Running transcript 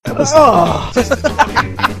Oh.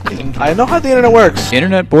 I know how the internet works.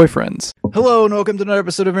 Internet boyfriends. Hello and welcome to another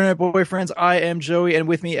episode of Internet Boyfriends. I am Joey, and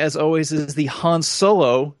with me, as always, is the Han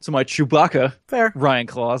Solo to my Chewbacca, Fair. Ryan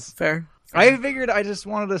Claus. Fair. I figured I just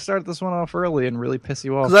wanted to start this one off early and really piss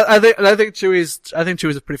you off. I think Chewie's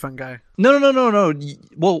a pretty fun guy. No.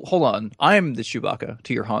 Well, hold on. I'm the Chewbacca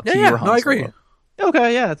to your Han. Yeah, to yeah. Your Han No, I agree. Solo.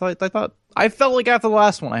 Okay, yeah. I felt like after the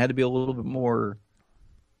last one, I had to be a little bit more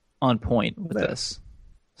on point with this.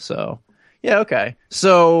 So, yeah, okay.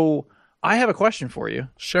 So, I have a question for you.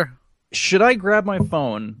 Sure. Should I grab my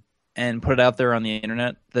phone and put it out there on the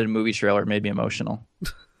internet that a movie trailer made me emotional?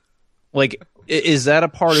 Like, is that a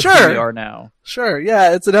part of who we are now? Sure,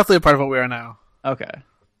 yeah, it's definitely a part of what we are now. Okay.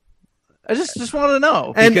 I just wanted to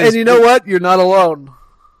know. And you know what? You're not alone.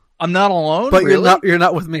 I'm not alone? But really? you're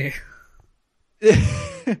not with me.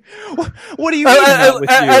 What do you mean not with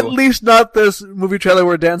you? At least not this movie trailer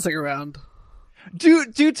we're dancing around.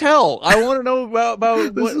 Do tell. I want to know about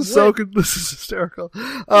this is so good. This is hysterical.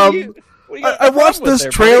 I watched this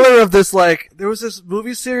trailer of this, like, there was this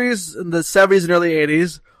movie series in the 70s and early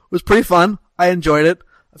 80s. It was pretty fun. I enjoyed it.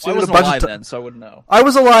 I wasn't alive then, so I wouldn't know. I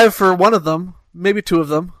was alive for one of them, maybe two of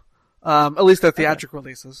them. At least their theatrical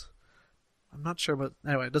releases. I'm not sure, but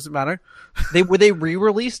anyway, it doesn't matter. Were they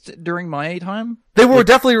re-released during my time? They were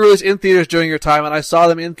definitely released in theaters during your time, and I saw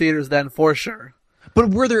them in theaters then for sure.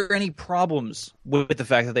 But were there any problems with the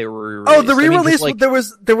fact that they were re-released? Oh, the re-release,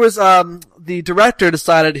 there was the director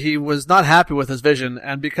decided he was not happy with his vision,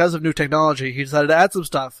 and because of new technology, he decided to add some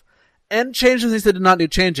stuff and change things that did not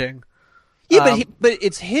need changing. Yeah, but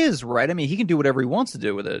it's his, right? I mean, he can do whatever he wants to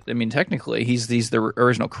do with it. I mean, technically, he's the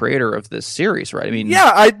original creator of this series, right? I mean,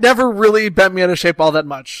 yeah, I never really bent me out of shape all that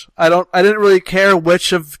much. I didn't really care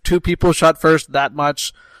which of two people shot first that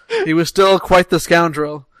much. He was still quite the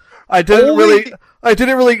scoundrel. The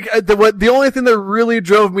only thing that really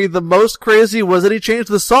drove me the most crazy was that he changed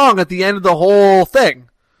the song at the end of the whole thing,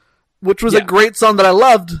 which was a great song that I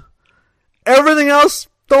loved. Everything else,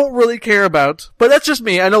 don't really care about. But that's just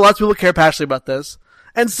me. I know lots of people care passionately about this.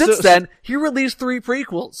 And since then, he released 3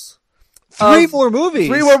 prequels. 3 more movies?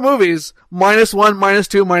 3 more movies. -1,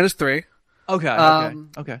 -2, -3.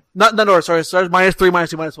 Okay. Not in that order, sorry. -3, -2,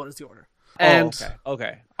 -1 is the order. And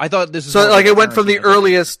okay. I thought this was... So, like, it went from the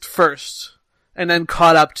earliest first, and then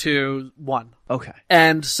caught up to 1. Okay.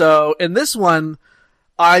 And so, in this one,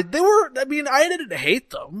 I didn't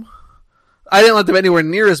hate them. I didn't like them anywhere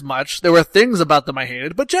near as much. There were things about them I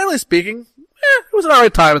hated, but generally speaking, it was an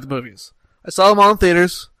alright time at the movies. I saw them all in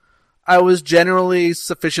theaters. I was generally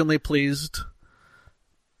sufficiently pleased.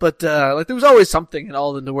 But, there was always something in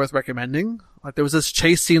all of them worth recommending. Like, there was this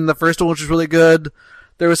chase scene in the first one, which was really good.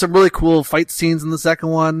 There was some really cool fight scenes in the second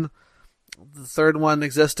one. The third one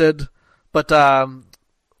existed. But,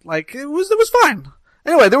 it was fine.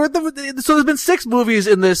 Anyway, so there's been 6 movies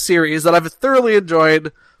in this series that I've thoroughly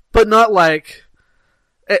enjoyed, but not like,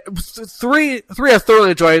 3 I've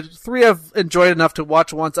thoroughly enjoyed, 3 I've enjoyed enough to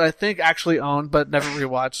watch once, I think actually own, but never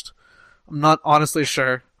rewatched. I'm not honestly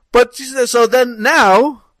sure. But, so then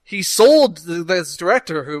now, he sold this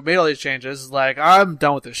director who made all these changes, like, I'm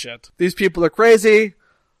done with this shit. These people are crazy,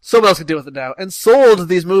 someone else can deal with it now, and sold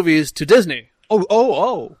these movies to Disney.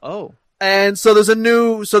 Oh. And so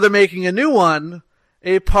they're making a new one,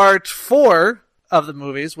 a part 4 of the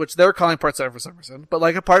movies, which they're calling part 7 for some reason, but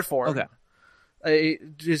like a part 4. Okay.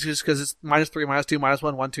 Just because it's -3, -2,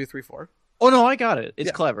 -1, 1, 2, 3, 4. Oh no, I got it.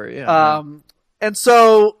 It's clever, yeah. And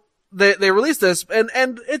so they released this, and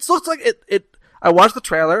it looks like it. I watched the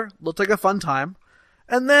trailer, looked like a fun time,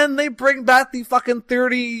 and then they bring back the fucking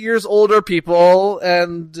 30 years older people,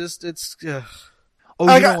 and just it's. You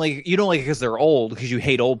don't like it because they're old, because you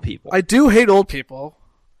hate old people. I do hate old people.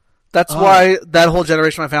 That's why that whole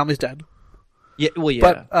generation of my family's dead. Yeah, well,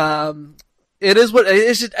 yeah. But it is what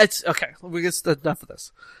it's okay. We get enough of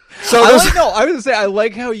this. So I was gonna say, I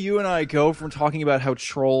like how you and I go from talking about how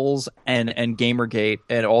trolls and Gamergate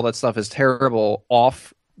and all that stuff is terrible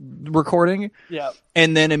off recording,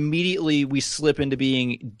 and then immediately we slip into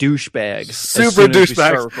being douchebags, super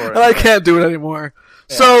douchebags, and I can't do it anymore.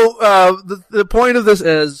 Yeah. So the point of this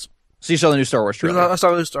is, so you saw the new Star Wars trailer. I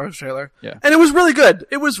saw the new Star Wars trailer, yeah, and it was really good.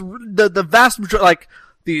 It was the vast majority, like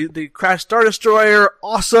the Crash Star Destroyer,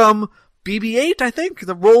 awesome. BB-8, I think,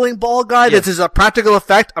 the rolling ball guy. Yes. This is a practical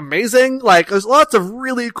effect, amazing. Like, there's lots of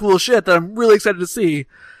really cool shit that I'm really excited to see.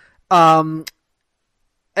 And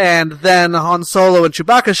then Han Solo and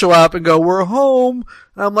Chewbacca show up and go, "We're home."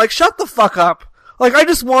 And I'm like, shut the fuck up. Like, I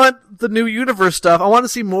just want the new universe stuff. I want to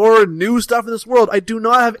see more new stuff in this world. I do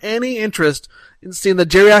not have any interest in seeing the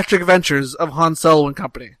geriatric adventures of Han Solo and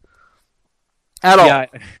company. At all. Yeah.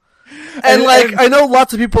 And I know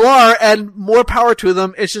lots of people are, and more power to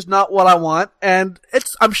them. It's just not what I want. And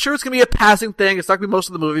I'm sure it's going to be a passing thing. It's not going to be most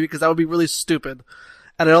of the movie because that would be really stupid.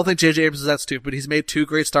 And I don't think J.J. Abrams is that stupid. He's made 2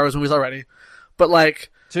 great Star Wars movies already. But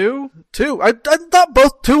Two? I thought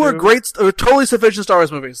both two were great, or totally sufficient Star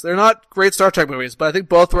Wars movies. They're not great Star Trek movies, but I think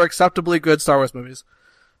both were acceptably good Star Wars movies.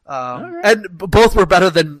 And both were better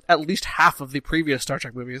than at least half of the previous Star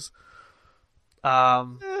Trek movies.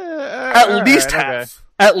 At least half.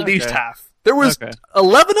 At least half. There was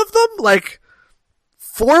 11 of them.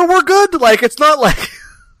 4 were good. It's not like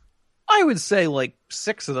I would say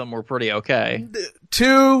 6 of them were pretty okay.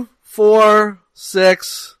 2, 4,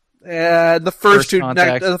 6, and the first two,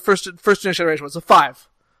 the first Next Generation ones. So 5.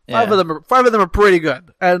 Yeah. 5 of them are pretty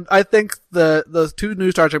good, and I think the 2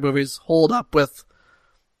 new Star Trek movies hold up with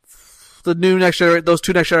the new those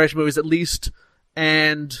 2 Next Generation movies at least,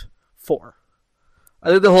 and 4. I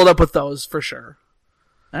think they hold up with those for sure.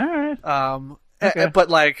 All right. But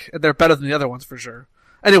they're better than the other ones for sure.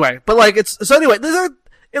 Anyway, but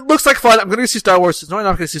it looks like fun. I'm going to see Star Wars. No, I'm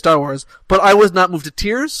not going to see Star Wars, but I was not moved to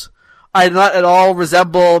tears. I did not at all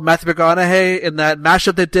resemble Matthew McConaughey in that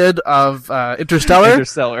mashup they did of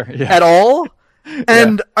Interstellar. Yeah. At all.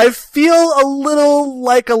 And I feel a little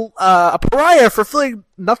like a pariah for feeling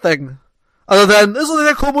nothing. Other than, this was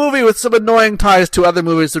a cool movie with some annoying ties to other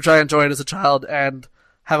movies which I enjoyed as a child and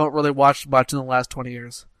haven't really watched much in the last 20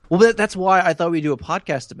 years. Well, that's why I thought we'd do a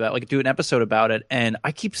podcast about, do an episode about it. And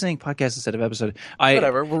I keep saying podcast instead of episode.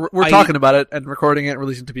 Whatever. We're talking about it and recording it and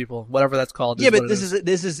releasing to people. Whatever that's called. Yeah, but this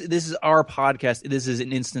is our podcast. This is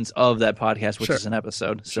an instance of that podcast, which is an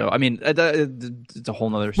episode. So, I mean, it's a whole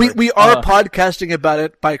nother story. We are podcasting about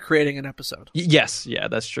it by creating an episode. Yes. Yeah,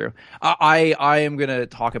 that's true. I am going to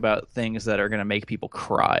talk about things that are going to make people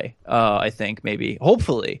cry. I think maybe,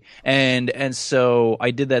 hopefully. And so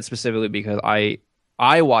I did that specifically because I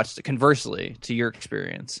watched it, conversely to your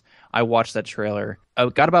experience. I watched that trailer. I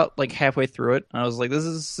got about halfway through it, and I was like,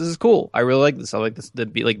 "This is cool. I really like this. I like this. The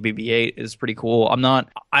BB-8 is pretty cool. I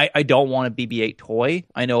don't want a BB-8 toy.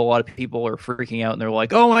 I know a lot of people are freaking out, and they're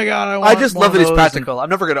like, "Oh my god, I just love that it's practical. I'm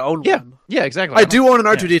never going to own one. Yeah, exactly. I do own an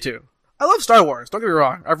R2D2. I love Star Wars. Don't get me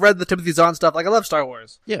wrong. I've read the Timothy Zahn stuff. I love Star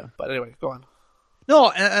Wars. Yeah, but anyway, go on.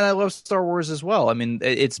 No, and I love Star Wars as well. I mean,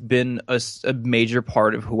 it's been a major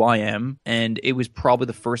part of who I am, and it was probably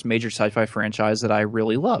the first major sci-fi franchise that I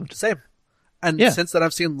really loved. Same. And since then,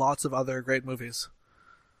 I've seen lots of other great movies.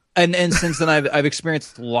 And since then, I've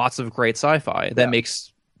experienced lots of great sci-fi that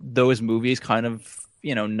makes those movies kind of,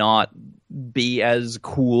 not be as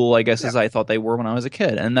cool, I guess, as I thought they were when I was a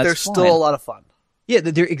kid. And that's still a lot of fun. Yeah,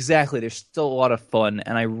 exactly. There's still a lot of fun,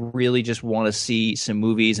 and I really just want to see some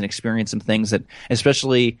movies and experience some things that,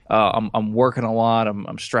 especially, I'm working a lot.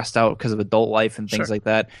 I'm stressed out because of adult life and things like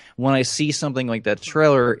that. When I see something like that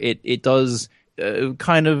trailer, it does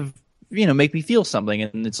kind of make me feel something,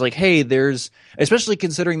 and it's like, hey, especially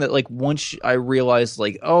considering that once I realized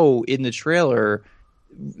in the trailer,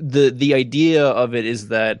 the idea of it is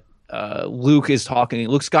that Luke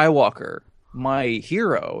Skywalker, my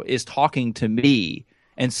hero, is talking to me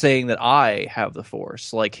and saying that I have the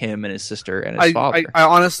Force, like him and his sister and his father. I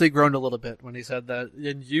honestly groaned a little bit when he said that,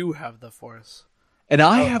 and you have the Force. And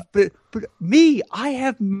I have, but I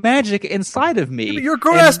have magic inside of me. Yeah, but you're a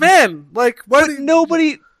grown-ass man. What?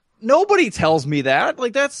 Nobody tells me that.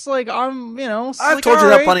 That's I'm, I've told you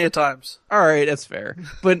that plenty of times. All right, that's fair.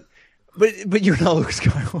 But you're not Luke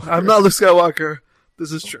Skywalker. I'm not Luke Skywalker.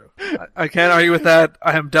 This is true. I can't argue with that.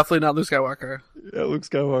 I am definitely not Luke Skywalker. Yeah, Luke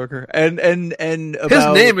Skywalker. And his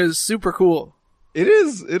name is super cool. It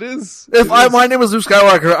is. If my name was Luke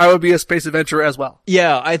Skywalker, I would be a space adventurer as well.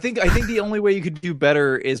 Yeah, I think the only way you could do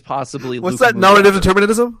better is possibly What's that, nominative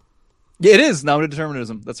determinism? Yeah, it is nominative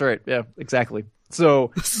determinism. That's right. Yeah, exactly.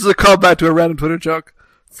 So this is a callback to a random Twitter joke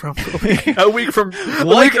from a week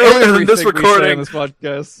earlier than this recording. This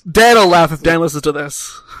podcast. Dan will laugh if Dan listens to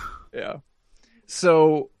this. Yeah.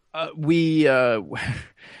 So we both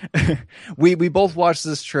watched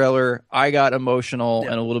this trailer. I got emotional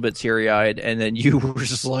and a little bit teary-eyed, and then you were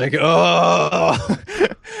just like, "Oh!"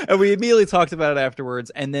 And we immediately talked about it afterwards.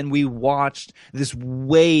 And then we watched this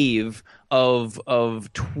wave of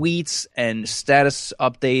tweets and status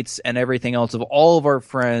updates and everything else of all of our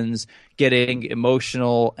friends getting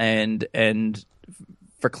emotional and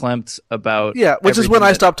verklempt about. Yeah, which is when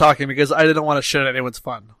I stopped talking because I didn't want to shit at anyone's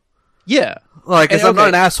fun. Yeah. Because I'm not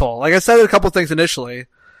an asshole. I said a couple things initially,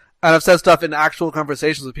 and I've said stuff in actual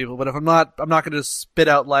conversations with people, but if I'm not going to just spit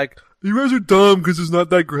out you guys are dumb because it's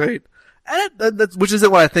not that great. And which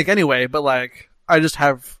isn't what I think anyway, but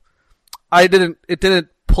it didn't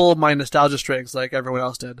pull my nostalgia strings like everyone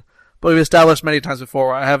else did. But we've established many times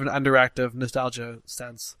before I have an underactive nostalgia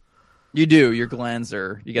sense. You do. Your glands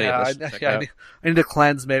are. You gotta get this I need a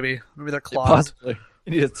cleanse, maybe. Maybe they're clogged. Possibly.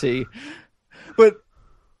 You need a tea. But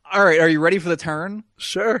all right, are you ready for the turn?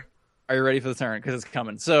 Sure. Are you ready for the turn? Because it's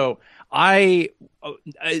coming. So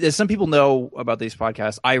as some people know about these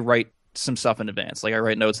podcasts, I write some stuff in advance. Like I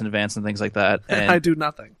write notes in advance and things like that. And I do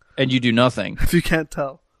nothing. And you do nothing. If you can't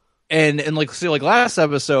tell. And like last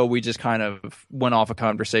episode, we just kind of went off a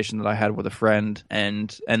conversation that I had with a friend,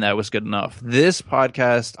 and that was good enough. This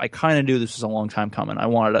podcast, I kind of knew this was a long time coming. I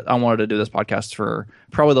wanted to do this podcast for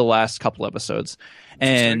probably the last couple episodes,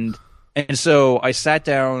 and so I sat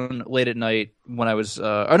down late at night when I was.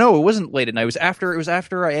 Oh no, it wasn't late at night. It was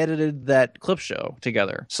after I edited that clip show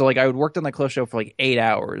together. So like I would worked on that clip show for like 8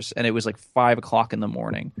 hours, and it was like 5 o'clock in the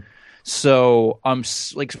morning. So I'm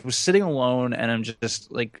like was sitting alone, and I'm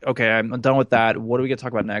just like, okay, I'm done with that. What are we gonna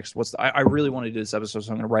talk about next? I really want to do this episode,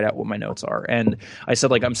 so I'm gonna write out what my notes are. And I said,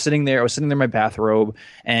 like, I was sitting there in my bathrobe,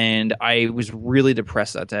 and I was really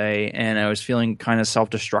depressed that day, and I was feeling kind of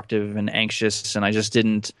self-destructive and anxious, and I just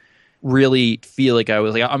didn't really feel like I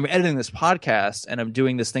was like, I'm editing this podcast and I'm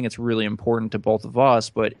doing this thing that's really important to both of us,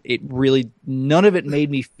 but none of it made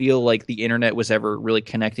me feel like the internet was ever really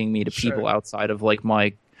connecting me to people outside of like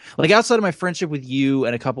outside of my friendship with you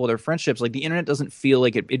and a couple other friendships. Like the internet doesn't feel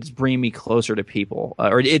like it's bringing me closer to people,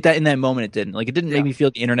 in that moment it didn't. Like it didn't make me feel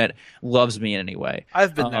the internet loves me in any way.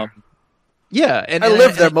 I've been there. Yeah, and I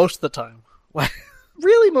live there most of the time.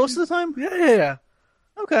 Really, most of the time? Yeah.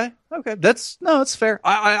 Okay. That's fair.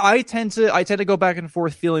 I tend to go back and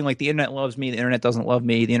forth feeling like the internet loves me, the internet doesn't love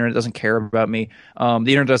me, the internet doesn't care about me, the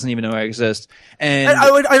internet doesn't even know I exist. And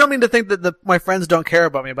I don't mean to think that my friends don't care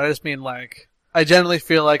about me, but I just mean like I generally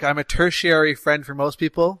feel like I'm a tertiary friend for most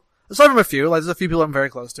people. Aside from a few, like there's a few people I'm very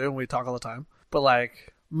close to and we talk all the time. But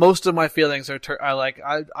like most of my feelings are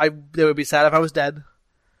they would be sad if I was dead,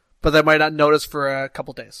 but they might not notice for a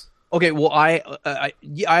couple days. Okay, well, I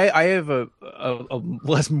have a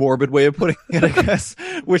less morbid way of putting it, I guess,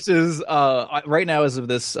 which is right now, as of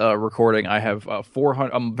this recording, I have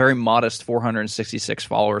 400. I'm very modest 466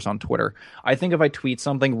 followers on Twitter. I think if I tweet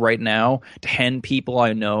something right now, 10 people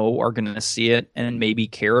I know are going to see it and maybe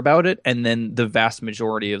care about it, and then the vast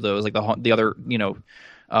majority of those, like the other,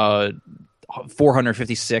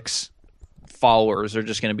 456 followers, are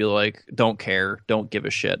just going to be like, don't care, don't give a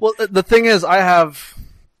shit. Well, the thing is, I have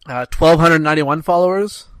 1,291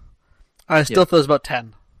 followers. I still feel it's about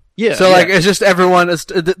 10. Yeah. So like it's just everyone is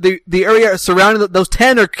the area surrounding those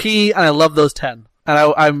 10 are key, and I love those 10.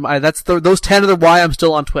 And those 10 are why I'm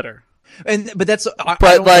still on Twitter. But that's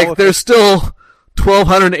there's still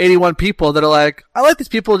 1,281 people that are like, I like these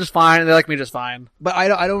people just fine, and they like me just fine. But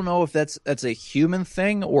I don't know if that's a human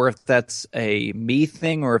thing, or if that's a me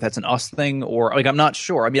thing, or if that's an us thing, or like I'm not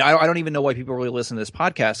sure. I mean, I don't even know why people really listen to this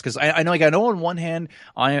podcast, because I know on one hand,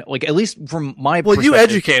 I like, at least from my perspective, you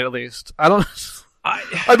educate at least. I don't.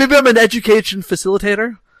 Maybe I'm an education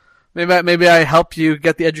facilitator. Maybe I help you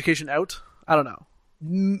get the education out. I don't know.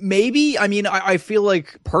 Maybe. I mean, I feel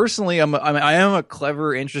like personally, I am a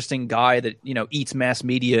clever, interesting guy that eats mass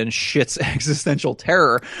media and shits existential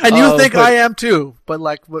terror. And you think I am too, but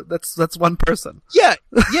like that's one person. Yeah.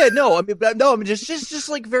 No, I'm just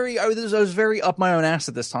like very. I was very up my own ass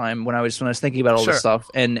at this time when I was thinking about all this stuff,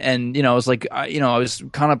 and I was like, I was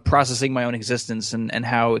kind of processing my own existence and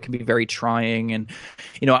how it can be very trying, and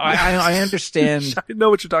I understand. I know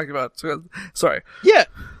what you're talking about. Sorry. Yeah.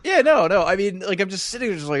 No. I mean, like I'm just sitting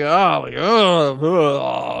there just like, and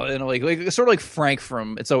like sort of like Frank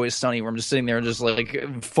from It's Always Sunny, where I'm just sitting there and just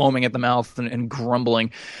like foaming at the mouth and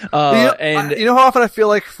grumbling. And you know how often I feel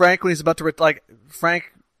like Frank when he's about to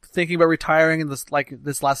Frank thinking about retiring in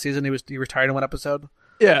this last season, he retired in one episode.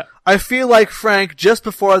 Yeah, I feel like Frank just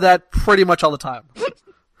before that pretty much all the time.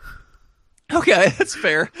 Okay, that's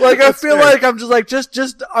fair. Like I feel like I'm just like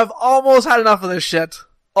just I've almost had enough of this shit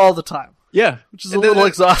all the time. Yeah, which is a little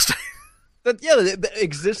exhausting. The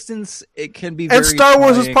existence, it can be very and Star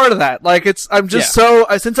Wars trying. is part of that. Like I'm just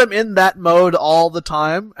since I'm in that mode all the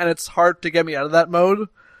time, and it's hard to get me out of that mode.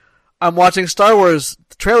 I'm watching Star Wars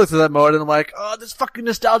trailer through that mode, and I'm like, oh, this fucking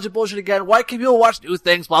nostalgia bullshit again. Why can't people watch new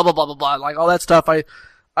things? Blah blah blah blah blah. Like all that stuff. I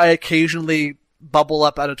occasionally bubble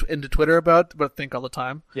up into Twitter about, but think all the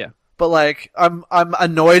time. Yeah. But like, I'm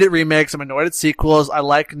annoyed at remakes. I'm annoyed at sequels. I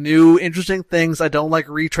like new, interesting things. I don't like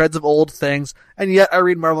retreads of old things. And yet, I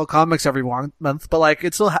read Marvel comics every month. But like,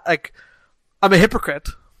 it's still like, I'm a hypocrite.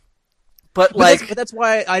 But that's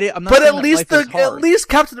why I'm not. But at least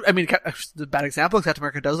Captain. I mean, the bad example. Captain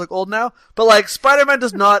America does look old now. But like, Spider-Man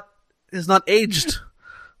is not aged.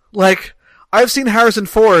 Like, I've seen Harrison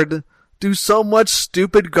Ford do so much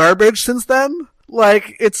stupid garbage since then.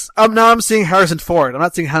 Like, I'm seeing Harrison Ford. I'm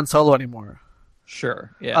not seeing Han Solo anymore.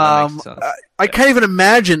 Sure. Yeah. That makes sense. I can't even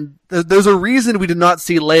imagine. There's a reason we did not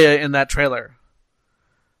see Leia in that trailer.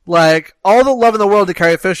 Like, all the love in the world to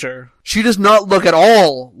Carrie Fisher, she does not look at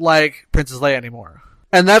all like Princess Leia anymore.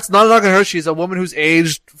 And that's not a knock on her. She's a woman who's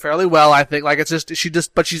aged fairly well, I think. Like, it's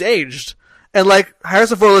just, but she's aged. And like,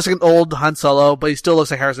 Harrison Ford looks like an old Han Solo, but he still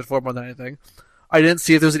looks like Harrison Ford more than anything. I didn't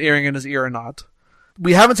see if there's an earring in his ear or not.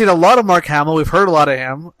 We haven't seen a lot of Mark Hamill. We've heard a lot of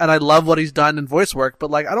him, and I love what he's done in voice work. But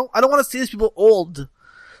like, I don't want to see these people old.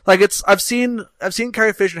 Like, I've seen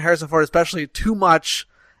Carrie Fisher and Harrison Ford especially too much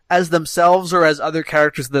as themselves or as other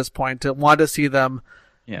characters at this point to want to see them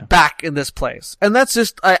back in this place. And that's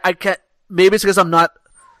just, I can't, maybe it's because I'm not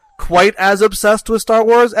quite as obsessed with Star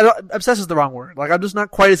Wars. Obsessed is the wrong word. Like, I'm just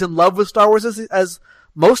not quite as in love with Star Wars as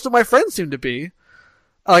most of my friends seem to be.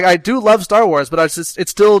 Like, I do love Star Wars, but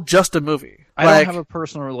it's still just a movie. I don't have a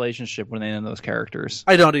personal relationship with any of those characters.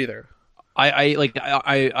 I don't either.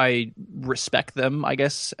 I respect them, I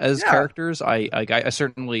guess, as characters. I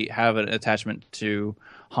certainly have an attachment to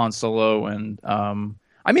Han Solo, and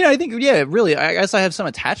I mean, I think, really, I guess I have some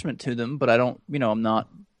attachment to them, but I don't, I'm not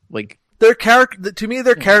like they're to me,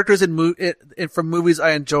 they're characters from movies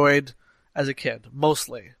I enjoyed as a kid,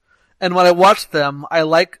 mostly. And when I watched them, I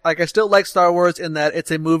still like Star Wars in that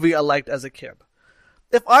it's a movie I liked as a kid.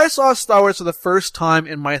 If I saw Star Wars for the first time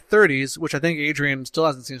in my 30s, which I think Adrian still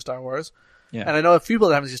hasn't seen Star Wars, and I know a few people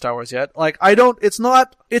that haven't seen Star Wars yet, like,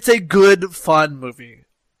 it's a good, fun movie,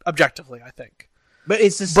 objectively, I think. But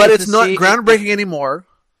it's not groundbreaking anymore.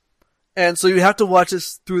 And so you have to watch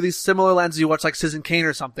this through these similar lenses you watch like Citizen Kane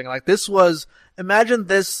or something. Like, imagine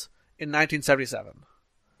this in 1977.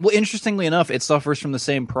 Well, interestingly enough, it suffers from the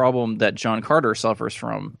same problem that John Carter suffers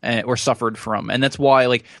from, or suffered from. And that's why,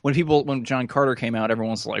 like, when John Carter came out,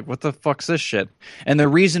 everyone's like, what the fuck's this shit? And the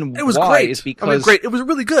reason it was why great. is because... great. It was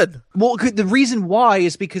really good. Well, the reason why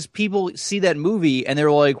is because people see that movie and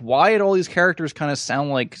they're like, why did all these characters kind of sound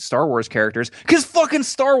like Star Wars characters? Because fucking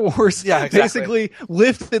Star Wars basically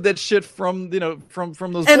lifted that shit from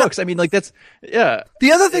those books. I mean, like, that's... Yeah.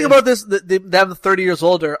 The other thing about this, them 30 years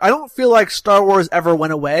older, I don't feel like Star Wars ever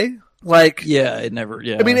went away. Like, it never.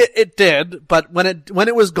 Yeah, I mean, it did, but when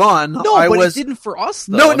it was gone, it didn't for us.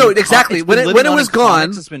 Though. No, exactly. When it was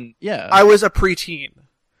gone, it's been, I was a preteen.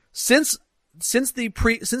 Since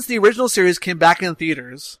the original series came back in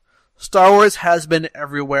theaters, Star Wars has been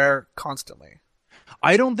everywhere constantly.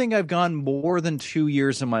 I don't think I've gone more than 2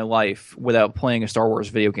 years of my life without playing a Star Wars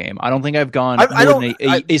video game. I don't think I've gone more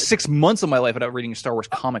than 6 months of my life without reading a Star Wars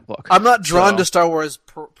comic book. I'm not drawn to Star Wars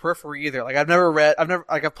periphery either. Like, I've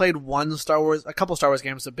played a couple Star Wars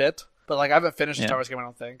games a bit, but like, I haven't finished a Star Wars game, I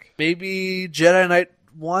don't think. Maybe Jedi Knight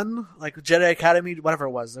 1, like Jedi Academy, whatever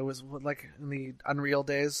it was. It was like in the Unreal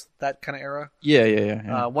days, that kind of era. Yeah.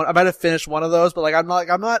 I might have finished one of those, but like, I'm not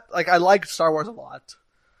like, I like Star Wars a lot.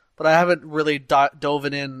 But I haven't really dived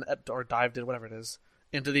in, whatever it is,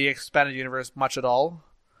 into the expanded universe much at all.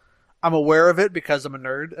 I'm aware of it because I'm a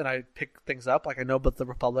nerd and I pick things up. Like, I know about the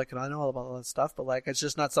Republic and I know all about all that stuff, but like, it's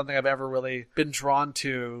just not something I've ever really been drawn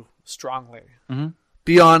to strongly. Mm-hmm.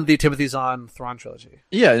 Beyond the Timothy Zahn Thrawn trilogy.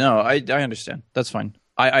 Yeah, no, I understand. That's fine.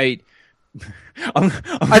 I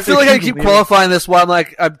feel like I keep qualifying this while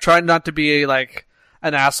I'm trying not to be like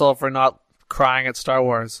an asshole for not crying at Star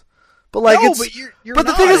Wars. But like, but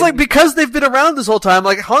the thing is, like, because they've been around this whole time,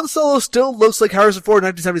 like, Han Solo still looks like Harrison Ford in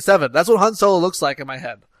 1977. That's what Han Solo looks like in my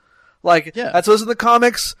head. Like, that's what it's in the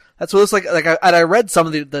comics. That's what it looks like. Like, I read some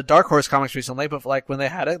of the Dark Horse comics recently, but like, when they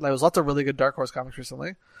had it, there was lots of really good Dark Horse comics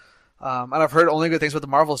recently. And I've heard only good things about the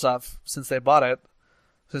Marvel stuff since Disney bought it,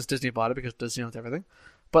 because Disney owns everything.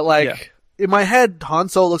 But like, in my head, Han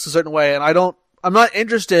Solo looks a certain way, and I'm not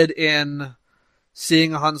interested in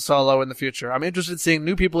seeing a Han Solo in the future. I'm interested in seeing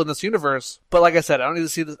new people in this universe, but like I said, I don't need to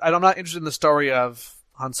see this. I'm not interested in the story of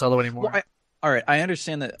Han Solo anymore. Well, all right, I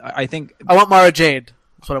understand that. I think I want Mara Jade.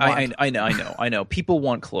 That's what I want. I know. People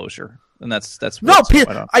want closure, and that's no.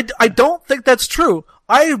 I don't think that's true.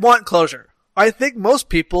 I want closure. I think most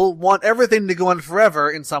people want everything to go on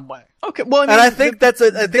forever in some way. Okay, well, I mean, and I think that's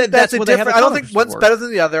a different. I don't think one's for. Better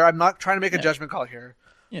than the other. I'm not trying to make a judgment call here.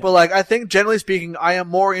 Yeah. But like, I think generally speaking, I am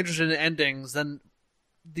more interested in endings than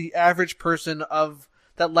the average person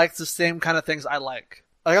that likes the same kind of things I like.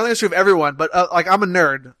 Like, I don't think it's true of everyone, but like, I'm a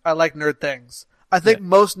nerd. I like nerd things. I think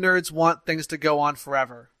most nerds want things to go on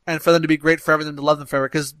forever and for them to be great forever, them to love them forever.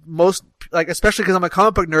 Because especially because I'm a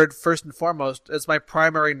comic book nerd first and foremost, it's my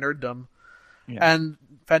primary nerddom. Yeah. And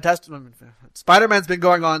Spider-Man's been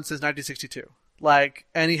going on since 1962. Like,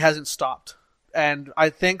 and he hasn't stopped. And I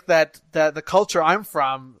think that the culture I'm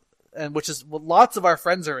from and which is what lots of our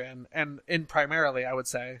friends are in, and in primarily, I would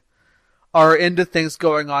say, are into things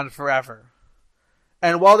going on forever.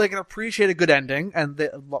 And while they can appreciate a good ending, and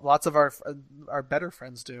lots of our better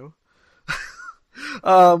friends do,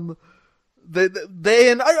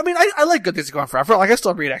 they and I like good things that go on forever. Like I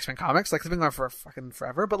still read X-Men comics, like they've been going for fucking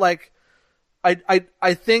forever. But like,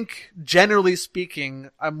 I think generally speaking,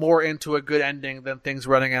 I'm more into a good ending than things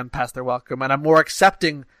running on past their welcome, and I'm more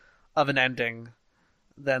accepting of an ending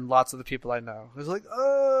than lots of the people I know. It's like,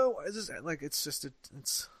 oh, why is this like? It's just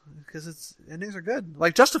it's because endings are good.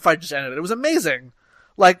 Like Justified just ended. It was amazing.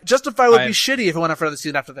 Like Justified would be shitty if it went on for another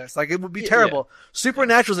season after this. Like it would be terrible. Yeah.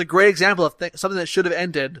 Supernatural is a great example of something that should have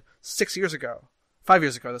ended 6 years ago, 5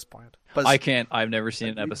 years ago at this point. But I can't. I've never seen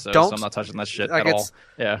an episode, so I'm not touching that shit at all.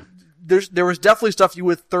 Yeah. There was definitely stuff you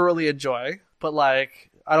would thoroughly enjoy, but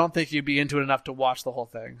like I don't think you'd be into it enough to watch the whole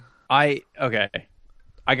thing. I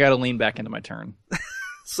gotta lean back into my turn.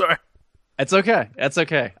 Sorry. It's okay. That's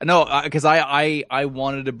okay. No, because I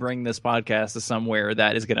wanted to bring this podcast to somewhere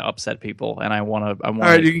that is going to upset people, and I want to. All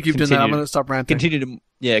right, you can keep doing that. I'm going to stop ranting. Continue.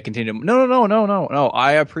 No.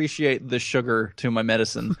 I appreciate the sugar to my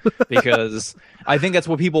medicine because I think that's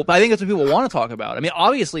what people want to talk about. I mean,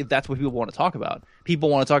 obviously, that's what people want to talk about. People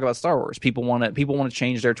want to talk about Star Wars. People want to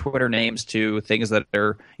change their Twitter names to things that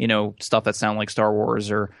are stuff that sound like Star Wars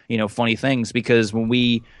or funny things, because when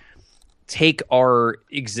we take our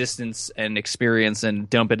existence and experience and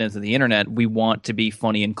dump it into the internet, we want to be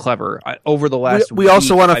funny and clever. Over the last we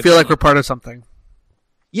also want to feel like we're part of something.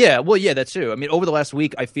 Yeah, well, yeah, that's true. I mean, over the last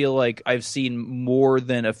week, I feel like I've seen more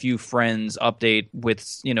than a few friends update with,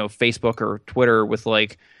 Facebook or Twitter with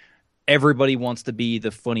like, everybody wants to be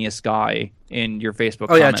the funniest guy in your Facebook.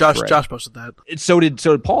 Oh yeah, Josh posted that. So did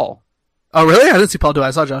Paul. Oh really? I didn't see Paul do it.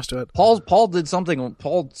 I saw Josh do it. Paul did something.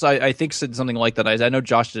 Paul, I think, said something like that. I know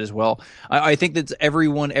Josh did as well. I think that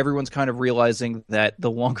everyone's kind of realizing that the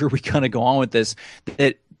longer we kind of go on with this,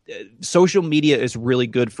 that social media is really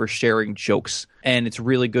good for sharing jokes, and it's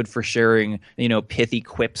really good for sharing pithy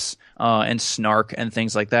quips and snark and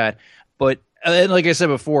things like that. But and like I said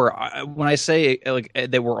before, when I say like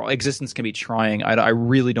that existence can be trying, I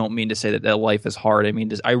really don't mean to say that life is hard.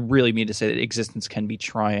 I really mean to say that existence can be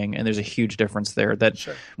trying, and there's a huge difference there. That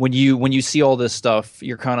sure. when you see all this stuff,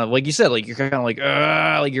 you're kind of like you said, like you're kind of like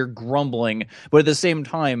you're grumbling, but at the same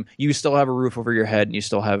time, you still have a roof over your head, and you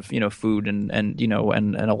still have food and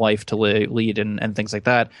a life to lead and things like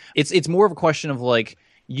that. It's more of a question of like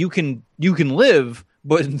you can live.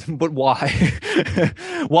 But why?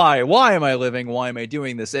 Why am I living? Why am I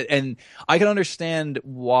doing this? And I can understand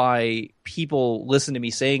why people listen to me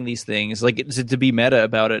saying these things, like to be meta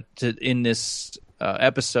about it in this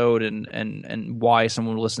episode, and why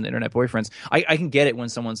someone would listen to Internet Boyfriends. I can get it when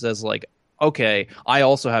someone says like, okay, I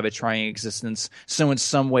also have a trying existence, so in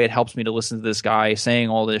some way it helps me to listen to this guy saying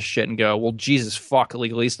all this shit and go, well, Jesus fuck, like,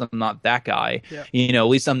 at least I'm not that guy. Yeah. At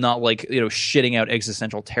least I'm not like, shitting out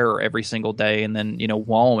existential terror every single day and then,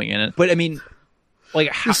 wallowing in it. But I mean,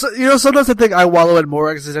 like, sometimes I think I wallow in more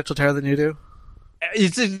existential terror than you do.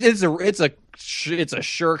 It's a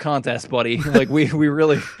sure contest, buddy. Like we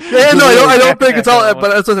really. Yeah, no, I don't think it's all.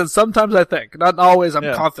 But as I said, sometimes I think, not always.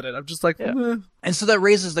 I'm confident. I'm just like, yeah. And so that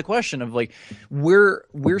raises the question of like, we're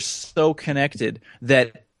so connected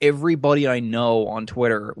that everybody I know on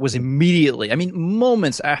Twitter was immediately,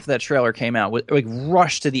 moments after that trailer came out, like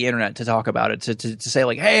rushed to the internet to talk about it, to say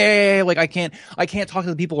like, hey, like I can't talk to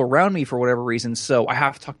the people around me for whatever reason, so I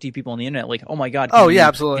have to talk to you people on the internet. Like, oh my god,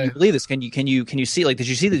 absolutely. Can you believe this? Can you see, like, did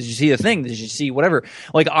you see this? Did you see the thing? Did you see whatever?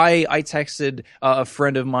 Like I texted a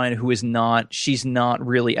friend of mine who is she's not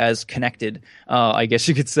really as connected, I guess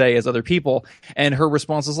you could say, as other people, and her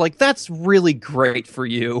response was like, that's really great for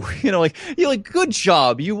you. Like good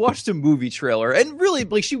job. You watched a movie trailer, and really,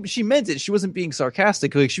 like, she meant it. She wasn't being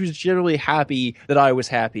sarcastic. Like, she was generally happy that I was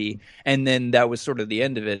happy, and then that was sort of the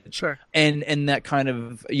end of it. Sure. And that kind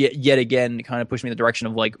of yet again kind of pushed me in the direction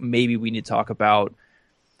of like, maybe we need to talk about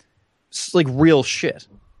like real shit.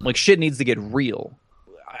 Like, shit needs to get real.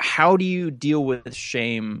 How do you deal with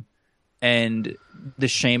shame and the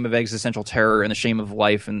shame of existential terror and the shame of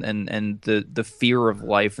life and the fear of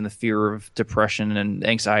life and the fear of depression and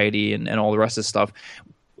anxiety and all the rest of this stuff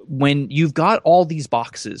when you've got all these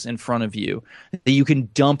boxes in front of you that you can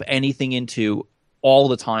dump anything into all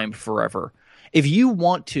the time forever? If you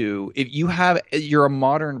want to, you're a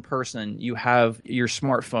modern person, you have your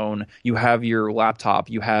smartphone, you have your laptop,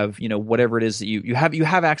 you have, whatever it is that you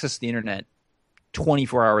have access to the internet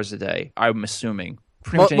 24 hours a day, I'm assuming.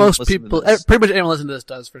 Most people, pretty much anyone listening to this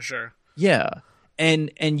does, for sure. Yeah.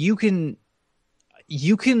 And you can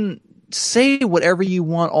say whatever you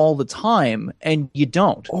want all the time, and you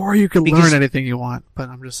don't. Or you can learn anything you want, but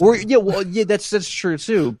I'm just saying. That's true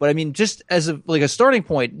too. But I mean, just as a starting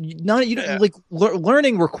point,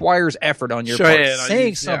 learning requires effort on your part.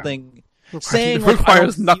 Saying something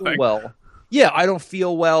requires nothing. Well, I don't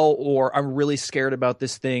feel well, or I'm really scared about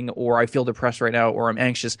this thing, or I feel depressed right now, or I'm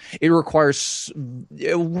anxious. It requires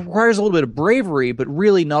a little bit of bravery, but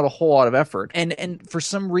really not a whole lot of effort. And for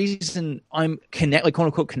some reason, I'm quote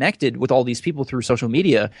unquote connected with all these people through social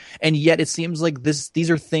media, and yet it seems like these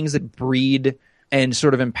are things that breed and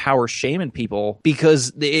sort of empower shame in people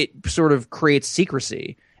because it sort of creates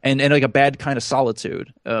secrecy. And like a bad kind of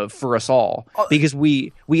solitude for us all, because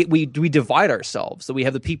we divide ourselves. So we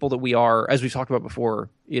have the people that we are, as we've talked about before,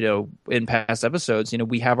 in past episodes.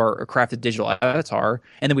 We have our crafted digital avatar,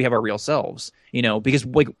 and then we have our real selves. Because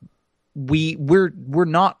like we're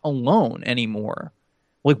not alone anymore.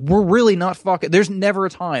 Like, we're really not fucking... There's never a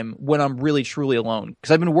time when I'm really, truly alone.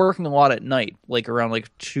 Because I've been working a lot at night, like around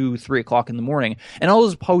like 2, 3 o'clock in the morning. And I'll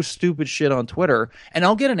just post stupid shit on Twitter. And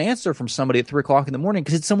I'll get an answer from somebody at 3 o'clock in the morning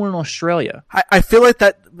because it's someone in Australia. I feel like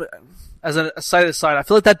that, as an aside, I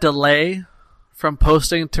feel like that delay from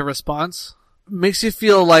posting to response makes you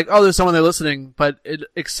feel like, oh, there's someone there listening. But it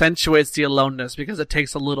accentuates the aloneness because it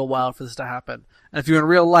takes a little while for this to happen. And if you're in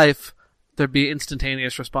real life, there'd be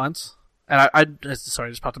instantaneous response. And I sorry,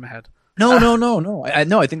 it just popped in my head. No. I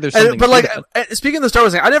think there's something. But like, speaking of the Star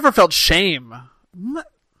Wars thing, I never felt shame. You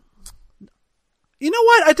know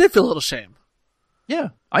what? I did feel a little shame. Yeah,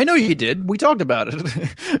 I know you did. We talked about it.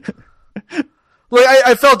 Like,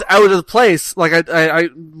 I felt out of place. Like, I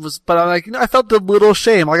was, but I'm like, I felt a little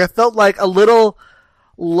shame. Like, I felt like a little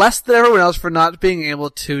less than everyone else for not being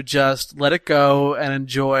able to just let it go and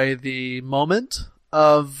enjoy the moment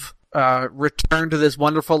of return to this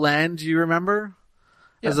wonderful land. Do you remember?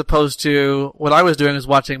 Yeah. As opposed to what I was doing is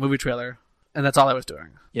watching a movie trailer, and that's all I was doing.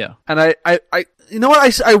 Yeah. And I you know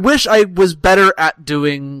what? I wish I was better at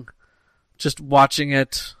doing just watching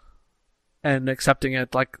it and accepting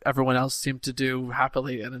it like everyone else seemed to do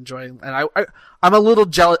happily and enjoying. And I'm a little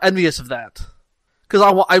envious of that.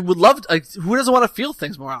 Because I would love to, like, who doesn't want to feel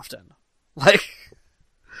things more often? Like,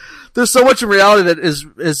 there's so much in reality that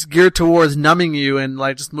is geared towards numbing you and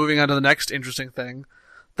like just moving on to the next interesting thing,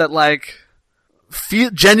 that like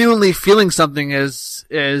genuinely feeling something is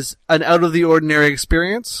an out of the ordinary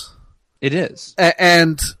experience. It is,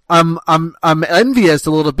 and I'm envious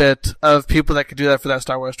a little bit of people that could do that for that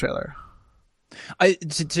Star Wars trailer.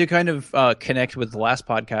 To kind of connect with the last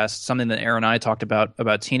podcast, something that Aaron and I talked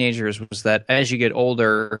about teenagers was that as you get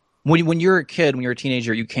older, when you're a kid, when you're a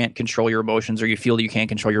teenager, you can't control your emotions, or you feel that you can't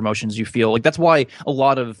control your emotions. You feel like that's why a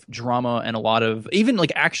lot of drama and a lot of even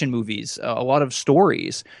like action movies, a lot of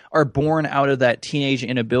stories are born out of that teenage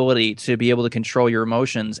inability to be able to control your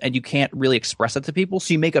emotions, and you can't really express it to people.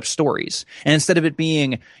 So you make up stories, and instead of it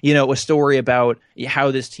being, a story about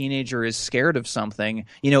how this teenager is scared of something,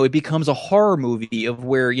 it becomes a horror movie of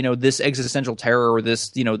where, this existential terror or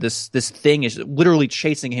this, this thing is literally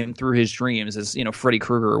chasing him through his dreams as, Freddy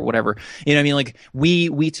Krueger or whatever. Like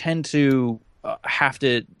we tend to have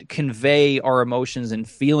to convey our emotions and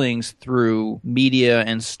feelings through media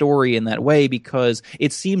and story in that way because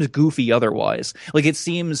it seems goofy otherwise. Like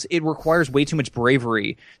it requires way too much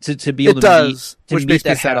bravery to be able to meet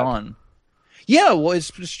that head on. Yeah, well,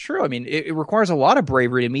 it's true. I mean, it requires a lot of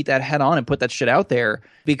bravery to meet that head on and put that shit out there,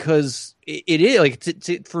 because it is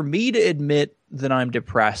like for me to admit that I'm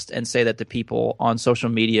depressed and say that to people on social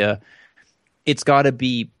media, it's got to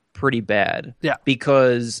be pretty bad. Yeah.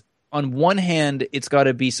 Because on one hand, it's got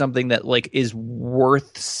to be something that like is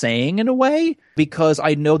worth saying in a way, because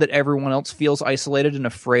I know that everyone else feels isolated and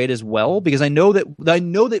afraid as well, because I know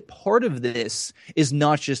that part of this is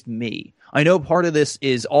not just me. I know part of this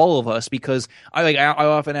is all of us, because I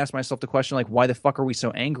often ask myself the question, like, why the fuck are we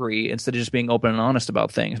so angry instead of just being open and honest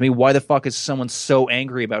about things? I mean, why the fuck is someone so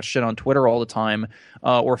angry about shit on Twitter all the time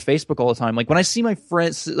or Facebook all the time? Like, when I see my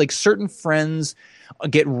friends, like certain friends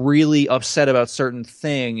get really upset about certain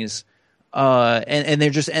things, and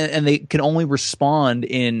they're just and they can only respond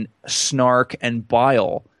in snark and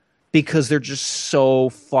bile because they're just so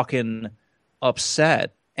fucking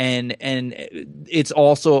upset. And it's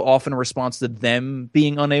also often a response to them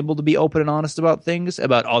being unable to be open and honest about things,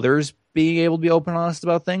 about others being able to be open and honest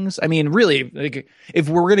about things. I mean, really, like, if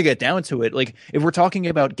we're going to get down to it, like, if we're talking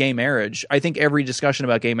about gay marriage, I think every discussion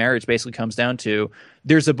about gay marriage basically comes down to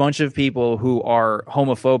there's a bunch of people who are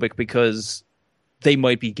homophobic because they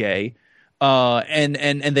might be gay, and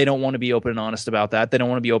they don't want to be open and honest about that. They don't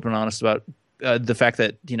want to be open and honest about the fact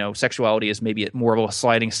that, sexuality is maybe more of a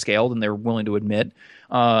sliding scale than they're willing to admit.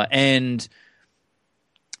 And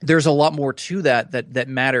there's a lot more to that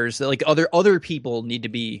matters. That like other people need to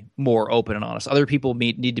be more open and honest. Other people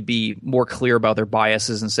need to be more clear about their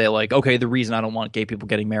biases and say like, okay, the reason I don't want gay people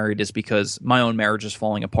getting married is because my own marriage is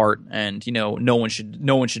falling apart, and no one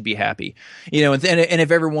should be happy. And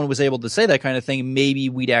if everyone was able to say that kind of thing, maybe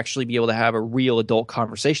we'd actually be able to have a real adult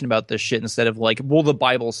conversation about this shit instead of like, well, the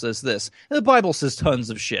Bible says this. The Bible says tons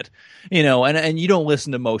of shit, and you don't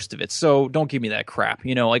listen to most of it, so don't give me that crap.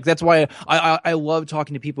 Like that's why I love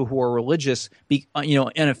talking to people who are religious,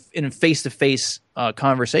 in a face-to-face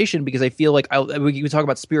conversation, because I feel like we can talk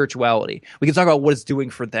about spirituality. We can talk about what it's doing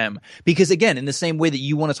for them. Because again, in the same way that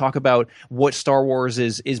you want to talk about what Star Wars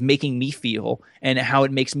is making me feel and how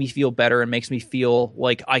it makes me feel better and makes me feel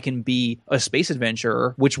like I can be a space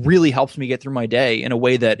adventurer, which really helps me get through my day in a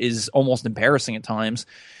way that is almost embarrassing at times.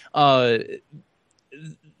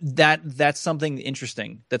 That's something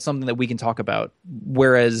interesting. That's something that we can talk about.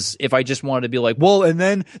 Whereas if I just wanted to be like, well, and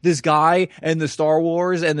then this guy and the Star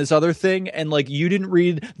Wars and this other thing, and like you didn't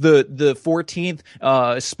read the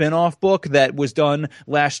 14th spin-off book that was done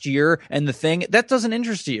last year and the thing, that doesn't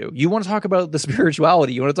interest you. You want to talk about the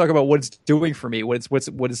spirituality. You want to talk about what it's doing for me, what's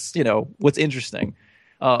interesting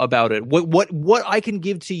about it. What I can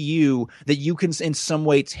give to you that you can in some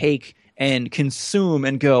way take and consume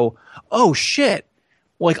and go, oh shit.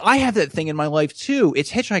 Like, I have that thing in my life, too.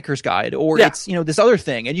 It's Hitchhiker's Guide, or it's, this other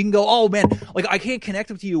thing. And you can go, oh, man, like, I can't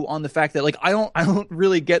connect with you on the fact that, like, I don't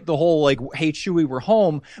really get the whole, like, hey, Chewie, we're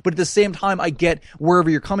home. But at the same time, I get wherever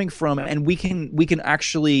you're coming from, and we can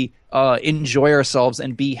actually enjoy ourselves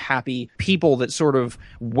and be happy people that sort of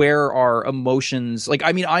wear our emotions. Like,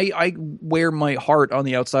 I mean, I wear my heart on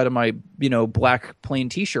the outside of my, black plain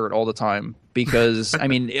T-shirt all the time. Because, I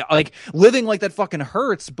mean, like, living like that fucking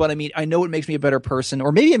hurts, but I mean, I know it makes me a better person,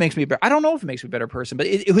 or maybe it makes me I don't know if it makes me a better person, but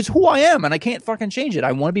it was who I am, and I can't fucking change it.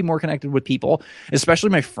 I want to be more connected with people, especially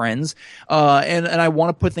my friends, and I want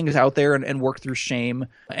to put things out there and work through shame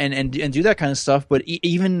and do that kind of stuff, but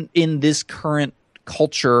even in this current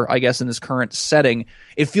culture, I guess, in this current setting,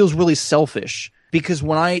 it feels really selfish. Because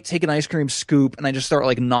when I take an ice cream scoop and I just start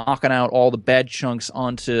like knocking out all the bad chunks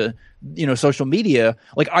onto, social media,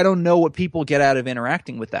 like I don't know what people get out of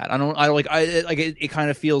interacting with that. It kind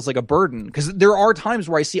of feels like a burden, because there are times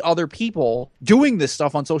where I see other people doing this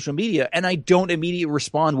stuff on social media and I don't immediately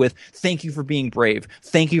respond with, thank you for being brave.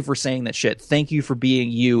 Thank you for saying that shit. Thank you for being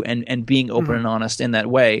you and being open and honest in that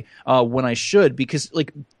way, when I should, because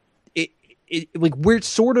like like we're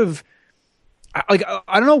sort of, like,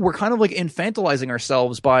 I don't know, we're kind of like infantilizing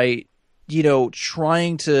ourselves by,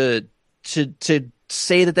 trying to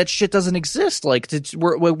say that shit doesn't exist. Like,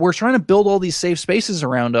 we're trying to build all these safe spaces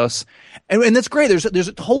around us, and that's great.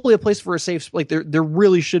 There's totally a place for a safe, like there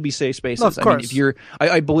really should be safe spaces. Of course. I mean, if you're,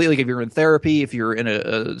 I believe, like if you're in therapy, if you're in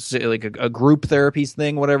a group therapy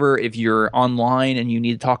thing, whatever, if you're online and you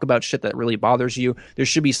need to talk about shit that really bothers you, there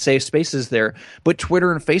should be safe spaces there. But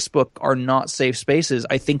Twitter and Facebook are not safe spaces,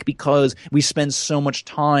 I think, because we spend so much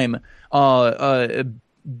time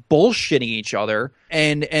bullshitting each other,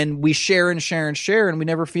 and we share and we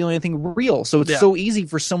never feel anything real. So it's so easy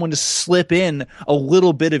for someone to slip in a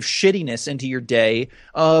little bit of shittiness into your day,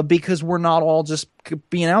 because we're not all just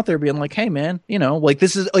being out there being like, hey man, like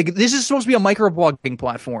this is supposed to be a microblogging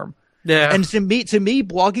platform. Yeah. And to me,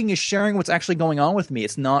 blogging is sharing what's actually going on with me.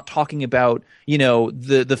 It's not talking about,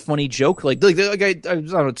 the funny joke. Like I don't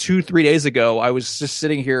know, 2-3 days ago, I was just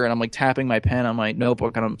sitting here and I'm like tapping my pen on my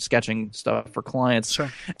notebook and I'm sketching stuff for clients.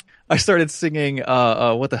 Sure. I started singing,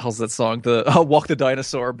 what the hell's that song? The Walk the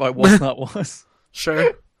Dinosaur by Was Not Was.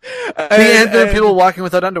 Sure. And people walking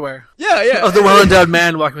without underwear. Yeah. Oh, the well-endowed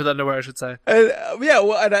man walking without underwear, I should say. And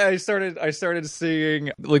I started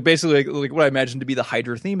singing like basically like what I imagined to be the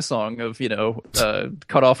Hydra theme song of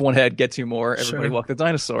cut off one head, get two more, everybody walk the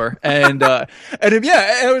dinosaur, and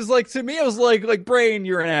it was like, to me it was like Brain,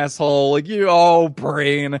 you're an asshole, like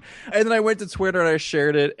Brain, and then I went to Twitter and I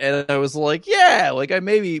shared it and I was like, like I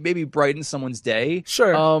maybe brighten someone's day.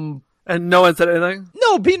 Sure. And no one said anything?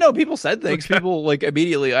 No, people said things. Okay. People, like,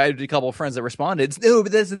 immediately, I had a couple of friends that responded. No,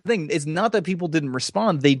 but that's the thing. It's not that people didn't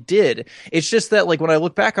respond. They did. It's just that, like, when I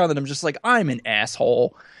look back on it, I'm just like, I'm an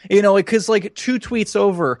asshole. Because, like, 2 tweets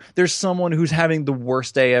over, there's someone who's having the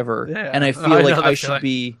worst day ever. Yeah. And I feel like I should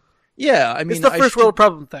be... Yeah, I mean... It's the first world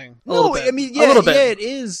problem thing. No, I mean, it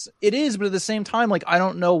is. It is, but at the same time, like, I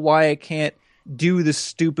don't know why I can't do the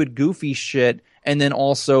stupid, goofy shit and then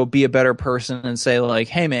also be a better person and say like,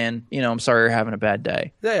 hey man, I'm sorry you're having a bad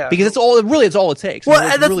day. Yeah. Because it's all it takes. Well,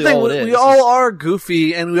 and that's really the thing. We all are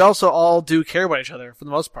goofy, and we also all do care about each other for the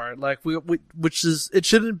most part. Like we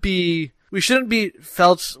shouldn't feel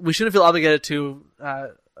obligated to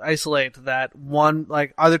isolate that one,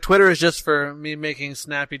 like, either Twitter is just for me making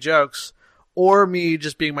snappy jokes or me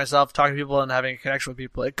just being myself, talking to people and having a connection with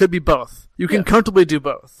people. It could be both. You can comfortably do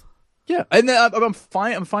both. Yeah, and I'm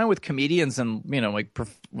fine. I'm fine with comedians and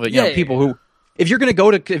people who, if you're gonna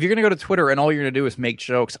go to Twitter and all you're gonna do is make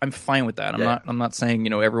jokes, I'm fine with that. I'm not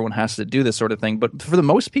saying everyone has to do this sort of thing, but for the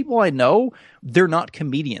most people I know, they're not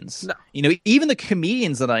comedians. No. Even the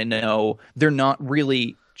comedians that I know, they're not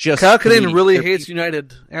really just. Kyle Kinane really hates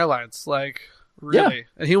United Airlines, like really,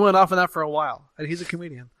 and he went off on that for a while, and he's a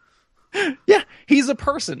comedian. Yeah, he's a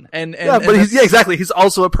person, exactly. He's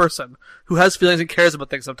also a person who has feelings and cares about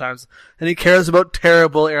things sometimes, and he cares about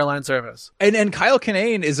terrible airline service. And Kyle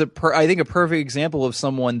Kinane is I think a perfect example of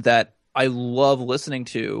someone that I love listening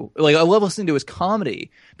to. Like, I love listening to his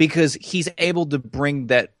comedy because he's able to bring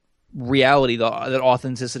that reality, that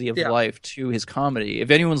authenticity of life to his comedy.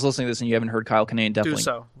 If anyone's listening to this and you haven't heard Kyle Kinane,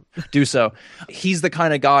 definitely do so. He's the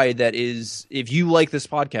kind of guy that is, if you like this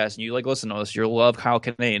podcast and you like listen to this, you'll love Kyle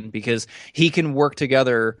Kinane because he can work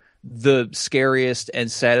together the scariest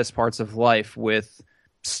and saddest parts of life with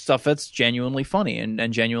stuff that's genuinely funny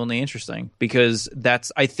and genuinely interesting. Because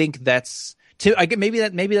maybe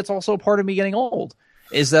that's also a part of me getting old,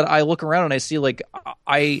 is that I look around and I see, like,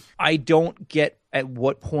 I don't get at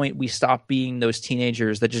what point we stop being those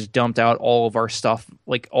teenagers that just dumped out all of our stuff,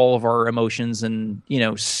 like all of our emotions and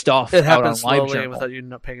stuff. It happens out on slowly LiveJournal without you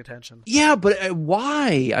not paying attention. Yeah, but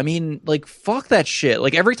why? I mean, like, fuck that shit.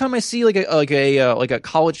 Like, every time I see like a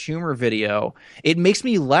College Humor video, it makes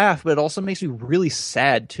me laugh, but it also makes me really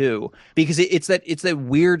sad too, because it's that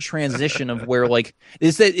weird transition of where, like,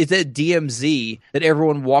 it's that DMZ that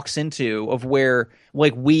everyone walks into, of where,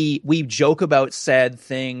 like, we joke about sad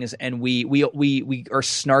things and we are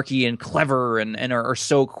snarky and clever and are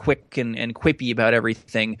so quick and quippy about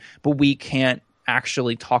everything, but we can't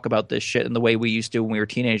actually talk about this shit in the way we used to when we were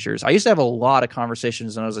teenagers. I used to have a lot of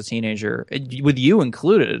conversations when I was a teenager, with you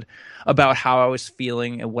included, about how I was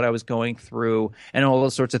feeling and what I was going through and all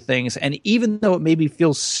those sorts of things. And even though it made me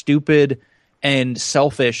feel stupid and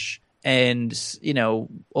selfish and, a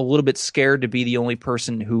little bit scared to be the only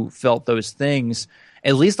person who felt those things,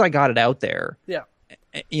 at least I got it out there. Yeah.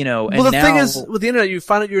 Well, the thing is, with the internet, you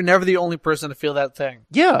find out you're never the only person to feel that thing.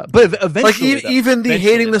 Yeah, but eventually, like, even the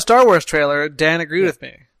hating the Star Wars trailer, Dan agreed with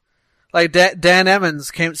me. Like, Dan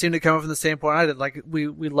Emmons seemed to come up from the same point I did. Like, we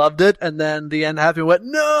loved it, and then the end happened. We went,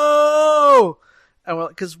 no, and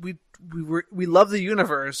because we love the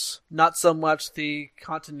universe, not so much the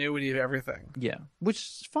continuity of everything. Yeah, which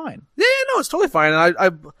is fine. Yeah, no, it's totally fine. And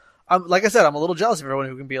I'm like I said, I'm a little jealous of everyone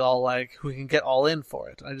who can be all like, who can get all in for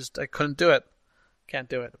it. I couldn't do it. Can't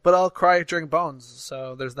do it. But I'll cry during Bones,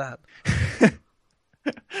 so there's that.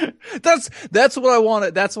 That's what I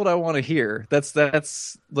want. That's what I want to hear. That's. But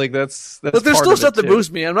there's still stuff that moves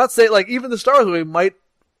me. I'm not saying, like, even the Star Wars movie might,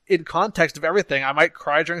 in context of everything, I might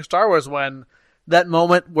cry during Star Wars when that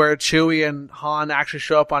moment where Chewie and Han actually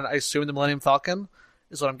show up on, I assume, the Millennium Falcon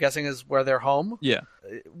is what I'm guessing is where they're home. Yeah.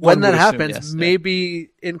 When that happens, yes, maybe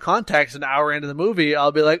in context, an hour into the movie,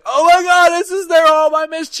 I'll be like, oh my god, this is their home. I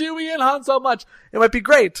miss Chewie and Han so much. It might be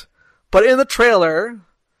great. But in the trailer,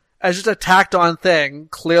 as just a tacked on thing,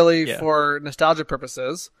 clearly for nostalgia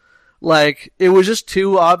purposes, like, it was just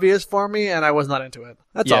too obvious for me and I was not into it.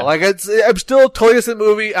 That's all. Like, I'm still totally into the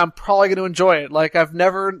movie. I'm probably going to enjoy it. Like,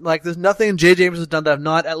 there's nothing J.J. Abrams has done that I've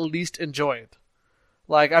not at least enjoyed.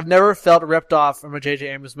 Like, I've never felt ripped off from a J.J.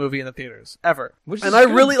 Abrams movie in the theaters. Ever. And I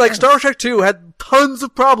really, like, Star Trek 2 had tons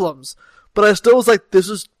of problems. But I still was like, this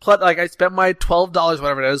is, like, I spent my $12,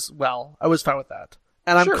 whatever it is. Well, I was fine with that.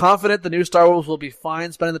 And I'm confident the new Star Wars will be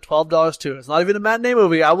fine spending the $12 too. It's not even a matinee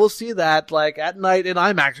movie. I will see that, like, at night in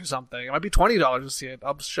IMAX or something. It might be $20 to see it.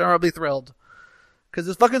 I'm sure I'll be thrilled. Cause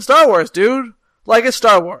it's fucking Star Wars, dude. Like, it's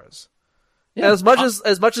Star Wars. Yeah. And as much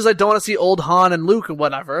as I don't want to see old Han and Luke and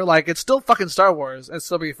whatever, like, it's still fucking Star Wars. And it's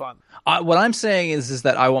still be fun. What I'm saying is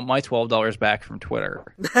that I want my $12 back from Twitter.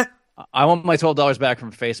 I want my $12 back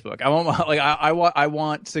from Facebook. I want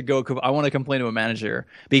to complain to a manager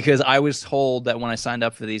because I was told that when I signed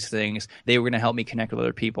up for these things, they were going to help me connect with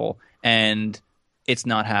other people, and it's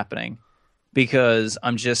not happening because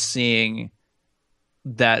I'm just seeing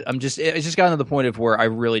that it's just gotten to the point of where I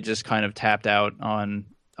really just kind of tapped out on.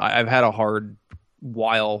 I've had a hard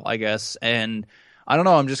while, I guess, and I don't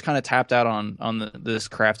know. I'm just kind of tapped out on this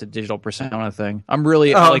crafted digital persona thing. I'm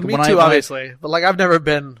really like me too, obviously, but like I've never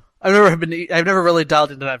really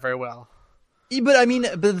dialed into that very well. But I mean,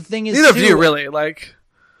 but the thing is, neither of you really like.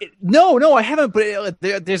 No, I haven't. But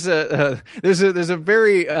there's a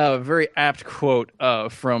very apt quote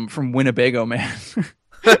from Winnebago Man.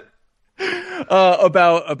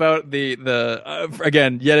 About the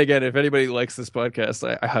again, yet again, if anybody likes this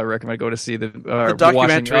podcast, I highly recommend go to see the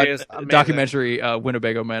documentary. Documentary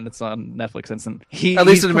Winnebago Man. It's on Netflix. Instant. At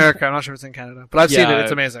least in America, I'm not sure if it's in Canada, but I've seen it.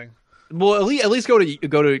 It's amazing. Well, at least go to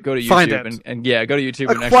YouTube. Find it. And go to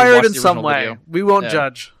YouTube. Acquire and it in some way. Video. We won't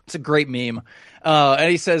judge. It's a great meme. And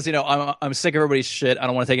he says, I'm sick of everybody's shit. I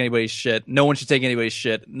don't want to take anybody's shit. No one should take anybody's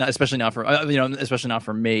shit, especially not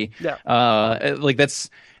for me. Yeah. Like that's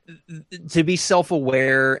to be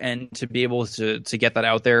self-aware and to be able to get that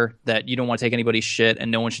out there that you don't want to take anybody's shit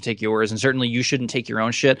and no one should take yours, and certainly you shouldn't take your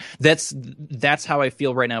own shit. That's how I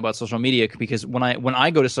feel right now about social media, because when I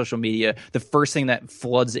go to social media, the first thing that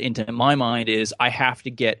floods into my mind is I have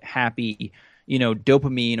to get happy,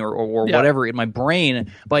 dopamine or whatever in my brain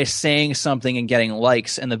by saying something and getting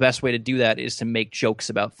likes. And the best way to do that is to make jokes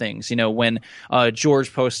about things. When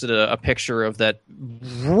George posted a picture of that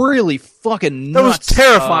really fucking nuts, that was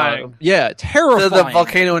terrifying. Terrifying. The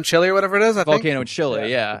volcano in Chile or whatever it is, I think. Volcano in Chile,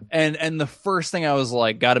 yeah. And the first thing I was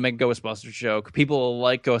like, got to make a Ghostbusters joke. People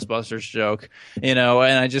like Ghostbusters joke, and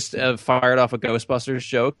I just fired off a Ghostbusters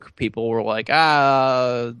joke. People were like,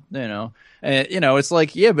 And, it's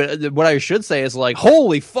like, yeah, but what I should say is like,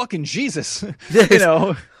 holy fucking Jesus,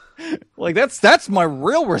 like that's my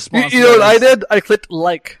real response. You know what I did? I clicked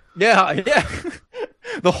like. Yeah.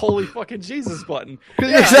 The holy fucking Jesus button.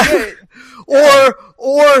 Exactly.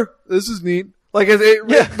 Or this is neat. Like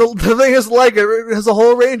the thing is, like, it has a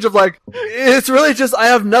whole range of, like, it's really just I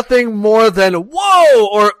have nothing more than whoa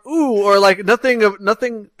or ooh or like nothing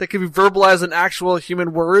that can be verbalized in actual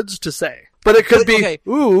human words to say. But it could be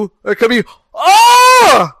ooh, or it could be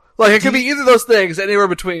oh, like it could be either of those things, anywhere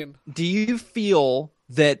between. Do you feel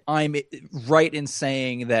that I'm right in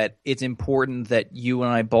saying that it's important that you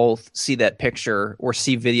and I both see that picture or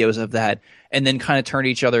see videos of that, and then kind of turn to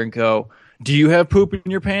each other and go, do you have poop in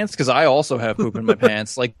your pants? Because I also have poop in my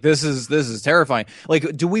pants. Like this is terrifying.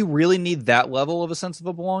 Like, do we really need that level of a sense of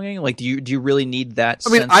belonging? Like, do you really need that?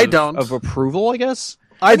 I don't. Of approval, I guess.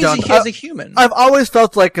 I don't. As a human, I've always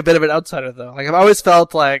felt like a bit of an outsider, though. Like I've always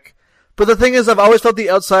felt like, but the thing is, I've always felt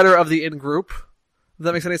the outsider of the in group. If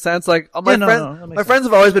that makes any sense. Like my friends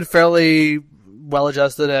have always been fairly well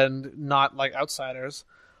adjusted and not like outsiders,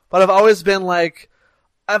 but I've always been like.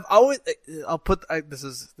 This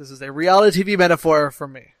is a reality TV metaphor for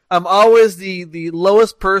me. I'm always the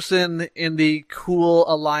lowest person in the cool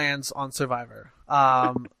alliance on Survivor.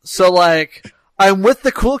 So like, I'm with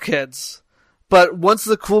the cool kids, but once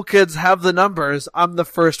the cool kids have the numbers, I'm the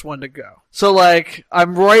first one to go. So like,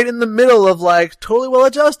 I'm right in the middle of like totally well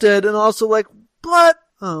adjusted and also like,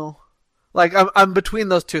 like I'm between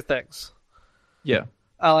those two things. Yeah.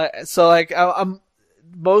 So like, I'm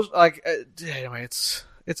most like, anyway, it's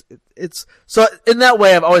so in that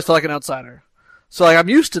way I've always felt like an outsider. So like I'm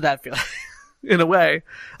used to that feeling in a way.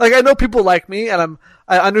 Like I know people like me and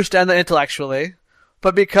I understand that intellectually,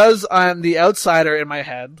 but because I'm the outsider in my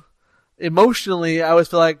head, emotionally I always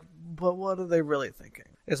feel like, but what are they really thinking?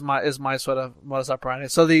 Is my sort of modus operandi.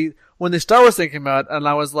 So when the Star Wars thing came out and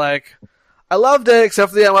I was like, I loved it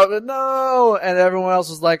except for the end, I went, no, and everyone else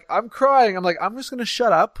was like, I'm crying. I'm like, I'm just gonna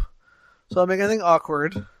shut up, so I'll make anything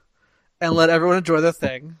awkward. And let everyone enjoy their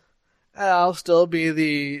thing. And I'll still be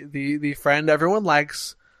the friend everyone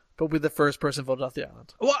likes, but be the first person voted off the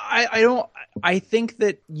island. Well, I think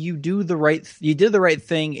that you did the right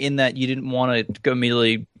thing in that you didn't want to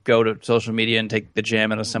immediately go to social media and take the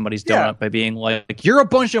jam out of somebody's donut by being like, you're a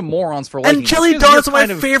bunch of morons for liking. And jelly donuts are my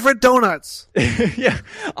favorite donuts. Yeah,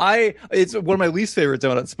 it's one of my least favorite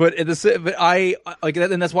donuts. But I like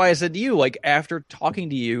that, and that's why I said to you, like, after talking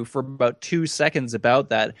to you for about 2 seconds about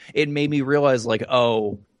that, it made me realize, like,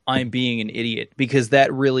 oh, I'm being an idiot, because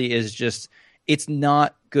that really is just, it's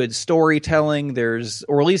not good storytelling.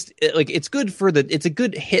 Or at least like it's a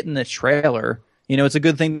good hit in the trailer. It's a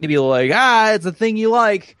good thing to be like, it's a thing you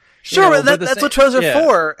like. Sure, that's what trailers are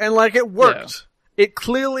for. And like, it worked. Yeah. It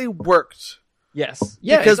clearly worked. Yes.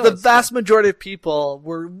 Yeah. Because the vast majority of people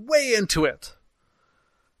were way into it.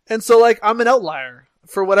 And so like, I'm an outlier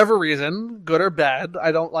for whatever reason, good or bad.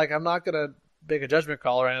 I'm not going to make a judgment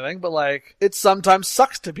call or anything, but like, it sometimes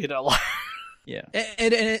sucks to be an outlier. Yeah.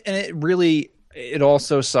 And it really, it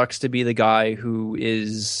also sucks to be the guy who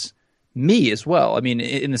is me as well. I mean,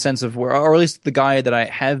 in the sense of or at least the guy that I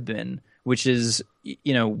have been, which is,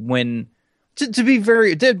 when to be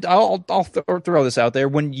very, I'll throw this out there.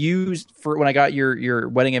 When I got your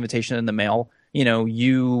wedding invitation in the mail,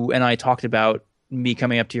 you and I talked about me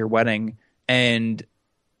coming up to your wedding, and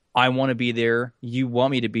I want to be there. You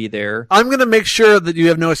want me to be there. I'm going to make sure that you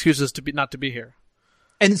have no excuses not to be here.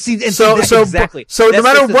 And see, exactly. So no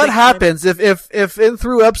matter what happens, if in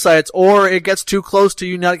through websites or it gets too close to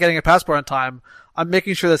you not getting a passport on time, I'm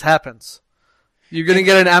making sure this happens. You're going to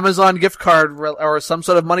get an Amazon gift card or some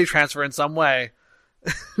sort of money transfer in some way.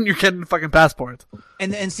 You're getting a fucking passport.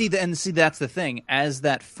 And see, that's the thing. As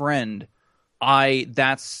that friend,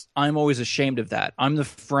 I'm always ashamed of that. I'm the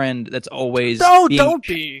friend that's always don't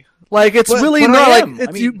be. Like, it's really not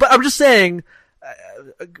like, but I'm just saying.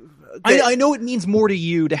 I know it means more to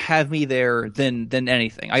you to have me there than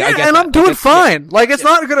anything. I get and that. I'm doing fine. Like, it's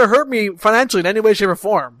not going to hurt me financially in any way, shape, or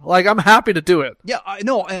form. Like, I'm happy to do it. Yeah, I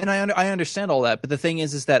know, and I understand all that. But the thing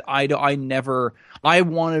is that I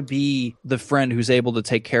want to be the friend who's able to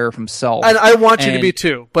take care of himself, and I want you to be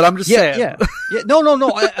too. But I'm just saying. Yeah.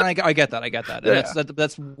 No. I get that. And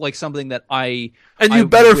that's like something that I. And you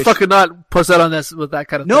better fucking not push out on this with that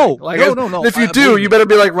kind of thing. No. If you do, you better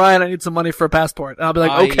be like, Ryan, I need some money for a passport. And I'll be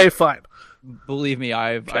like, okay, fine. Believe me,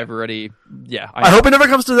 I've already, I hope it never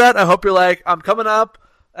comes to that. I hope you're like, I'm coming up,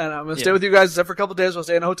 and I'm gonna stay with you guys except for a couple of days. We'll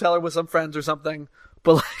stay in a hotel or with some friends or something.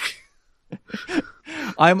 But like,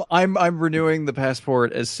 I'm renewing the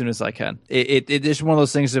passport as soon as I can. It is one of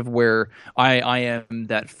those things of where I am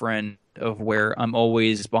that friend of where I'm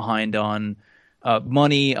always behind on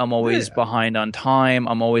money. I'm always behind on time.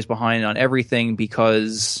 I'm always behind on everything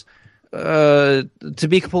because. To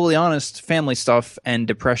be completely honest, family stuff and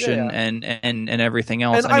depression and everything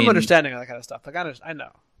else. And I'm understanding that kind of stuff. Like I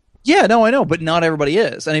know. Yeah, no, I know, but not everybody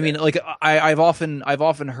is. And I mean, like I've often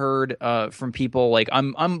heard from people like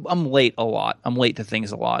I'm late a lot. I'm late to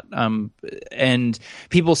things a lot. And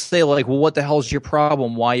people say like, well, what the hell's your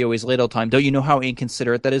problem? Why are you always late all the time? Don't you know how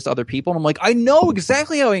inconsiderate that is to other people? And I'm like, I know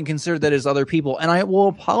exactly how inconsiderate that is to other people, and I will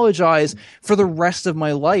apologize for the rest of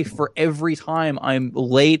my life for every time I'm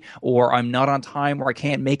late or I'm not on time or I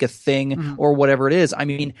can't make a thing or whatever it is. I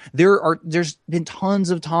mean, there's been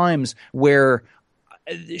tons of times where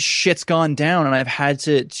shit's gone down and I've had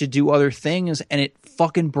to do other things, and it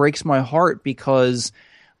fucking breaks my heart because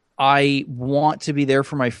I want to be there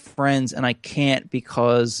for my friends and I can't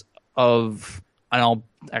because of, and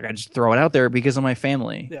I gotta just throw it out there, because of my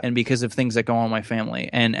family and because of things that go on in my family.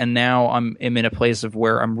 And now I'm in a place of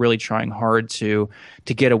where I'm really trying hard to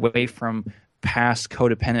get away from past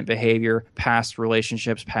codependent behavior, past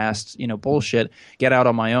relationships, past, bullshit, get out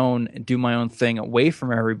on my own, do my own thing away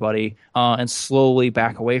from everybody, and slowly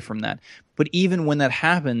back away from that. But even when that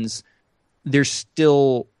happens, it's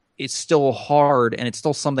still hard, and it's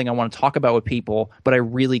still something I want to talk about with people, but I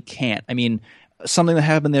really can't. I mean, something that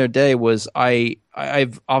happened the other day was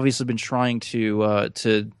I've obviously been trying to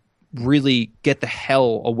really get the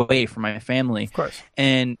hell away from my family. Of course.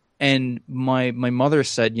 And my mother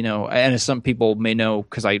said, and as some people may know,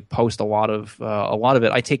 because I post a lot of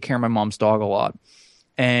it, I take care of my mom's dog a lot.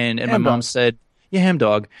 And my mom said, yeah, Ham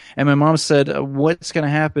Dog. And my mom said, what's going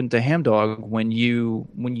to happen to Ham Dog when you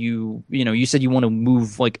said you want to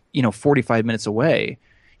move 45 minutes away,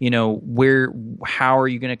 how are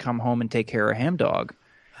you going to come home and take care of Ham Dog?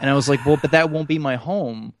 And I was like, well, but that won't be my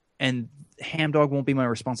home, and Ham Dog won't be my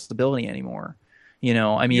responsibility anymore.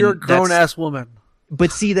 I mean, you're a grown ass woman.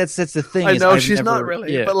 But see, that's the thing. I know she's not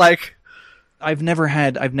really, but like, I've never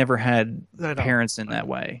had parents in that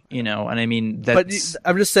way, and I mean, that's. But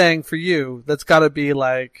I'm just saying, for you, that's got to be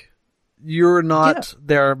like, you're not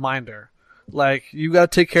their minder. Like, you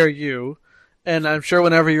got to take care of you, and I'm sure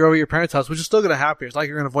whenever you're over at your parents' house, which is still going to happen, it's like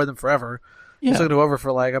you're going to avoid them forever. You're still going to go over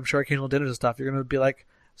for I'm sure occasional dinners and stuff. You're going to be like,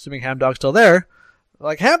 assuming Ham Dog's still there,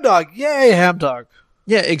 like, Ham Dog, yay, Ham Dog.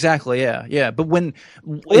 Yeah, exactly. Yeah. But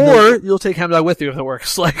you'll take Ham Dog with you if it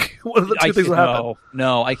works. Like, one of the two things will happen.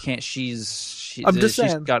 No, I can't. She's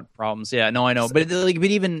got problems. Yeah, no, I know. But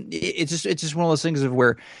even it's just one of those things of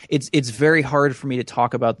where it's very hard for me to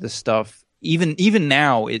talk about this stuff. Even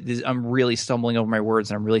now, I'm really stumbling over my words,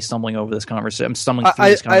 and I'm really stumbling over this conversation. I'm stumbling through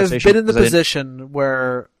this conversation. I've been in the position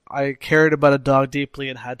where I cared about a dog deeply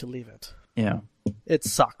and had to leave it. Yeah, it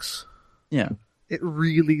sucks. Yeah, it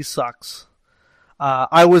really sucks.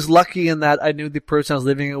 I was lucky in that I knew the person I was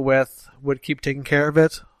living it with would keep taking care of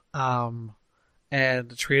it,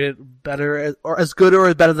 and treat it better or as good or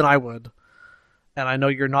as better than I would. And I know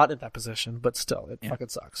you're not in that position, but still, it fucking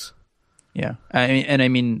sucks. Yeah, I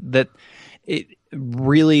mean that it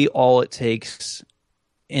really all it takes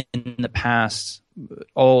in the past,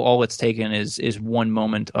 all it's taken is one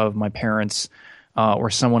moment of my parents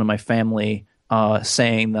or someone in my family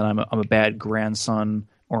saying that I'm a bad grandson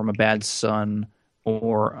or I'm a bad son,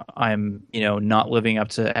 or I'm, not living up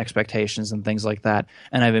to expectations and things like that.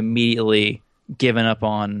 And I've immediately given up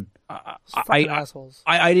on Assholes.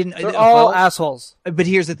 I didn't. They're all assholes. But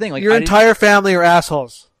here's the thing: like your entire family are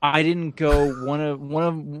assholes. I didn't go. One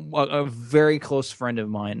of a very close friend of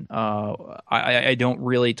mine. I don't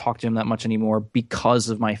really talk to him that much anymore because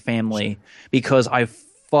of my family. Because I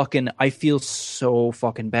feel so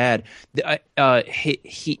fucking bad.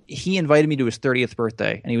 He invited me to his 30th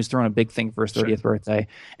birthday, and he was throwing a big thing for his 30th birthday,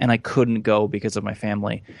 and I couldn't go because of my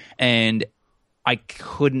family, and I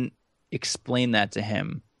couldn't explain that to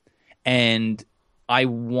him, and I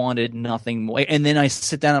wanted nothing more. And then I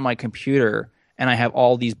sit down on my computer, and I have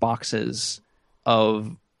all these boxes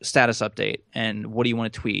of status update and what do you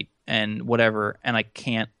want to tweet and whatever, and I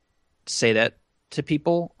can't say that to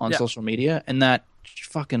people on social media, and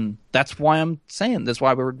that's why I'm saying that's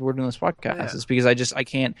why we're doing this podcast. It's because I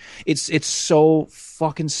can't. It's so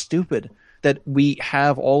fucking stupid that we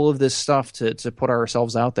have all of this stuff to put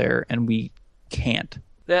ourselves out there and we can't.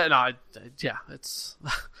 Yeah, no, it's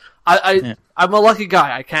I'm a lucky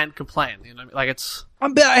guy. I can't complain. You know, like it's.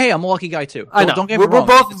 I'm a lucky guy too. I know. Don't get me wrong.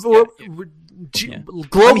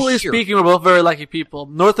 Globally speaking, we're both very lucky people.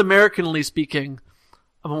 North Americanly speaking,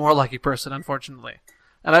 I'm a more lucky person, unfortunately,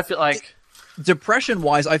 and I feel like. Depression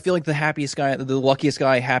wise, I feel like the luckiest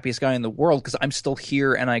guy, happiest guy in the world because I'm still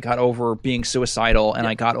here and I got over being suicidal and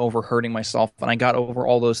I got over hurting myself and I got over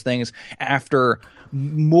all those things after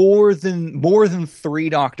more than 3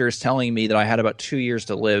 doctors telling me that I had about 2 years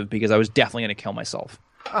to live because I was definitely going to kill myself.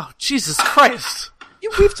 Oh, Jesus Christ.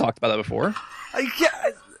 We've talked about that before.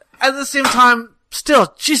 At the same time,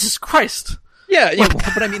 still, Jesus Christ. Yeah,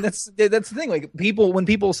 but I mean that's the thing. Like when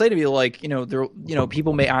people say to me like,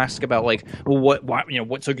 people may ask about like, well,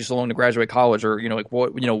 what took you so long to graduate college, or like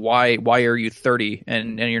why are you 30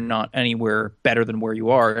 and you're not anywhere better than where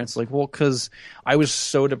you are? And it's like, well, because I was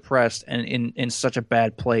so depressed and in such a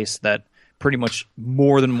bad place that pretty much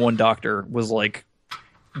more than one doctor was like,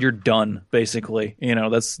 you're done, basically.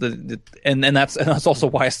 That's and that's also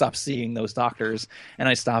why I stopped seeing those doctors and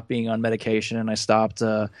I stopped being on medication and I stopped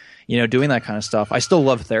doing that kind of stuff. I still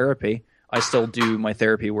love therapy. I still do my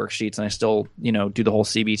therapy worksheets and I still do the whole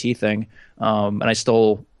CBT thing, and I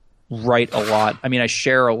still write a lot. I mean, I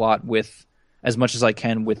share a lot with as much as I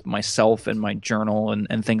can with myself and my journal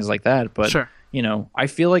and things like that, but sure. I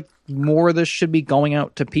feel like more of this should be going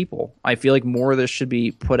out to people. I feel like more of this should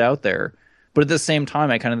be put out there. But at the same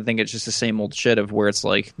time, I kind of think it's just the same old shit of where it's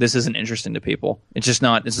like, this isn't interesting to people. It's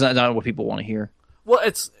not what people want to hear. Well,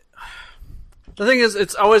 the thing is,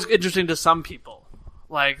 it's always interesting to some people.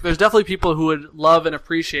 Like, there's definitely people who would love and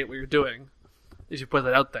appreciate what you're doing if you put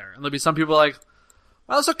that out there. And there'll be some people like,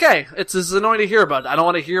 well, it's okay. It's annoying to hear about. I don't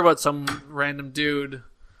want to hear about some random dude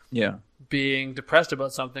being depressed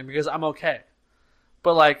about something because I'm okay.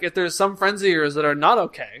 But like, if there's some friends of yours that are not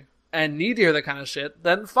okay, and need to hear that kind of shit,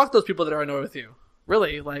 then fuck those people that are annoyed with you.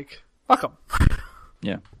 Really, like, fuck them.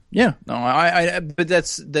 Yeah. No, but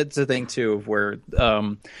that's the thing too, of where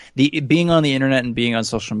the being on the internet and being on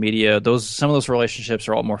social media, some of those relationships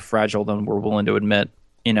are all more fragile than we're willing to admit.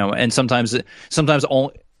 And sometimes it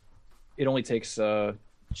only takes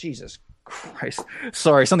Jesus Christ.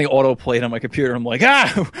 Sorry, something auto-played on my computer. I'm like,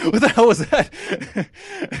 what the hell was that?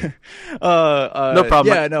 No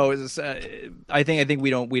problem. Yeah, no. I think we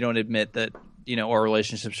don't admit that our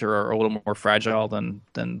relationships are a little more fragile than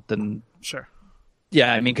sure.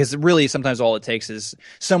 Yeah, I mean, because really sometimes all it takes is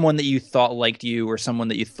someone that you thought liked you or someone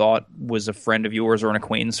that you thought was a friend of yours or an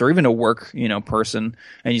acquaintance or even a work, person,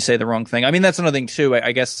 and you say the wrong thing. I mean, that's another thing, too.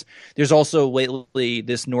 I guess there's also lately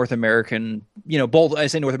this North American, both. I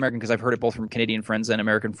say North American because I've heard it both from Canadian friends and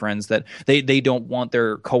American friends that they don't want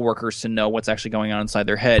their coworkers to know what's actually going on inside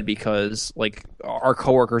their head because, like, our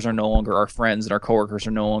coworkers are no longer our friends and our coworkers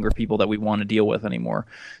are no longer people that we want to deal with anymore.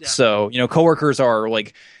 Yeah. So, coworkers are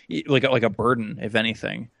like a burden, if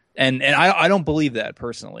anything, and I don't believe that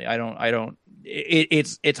personally. I don't.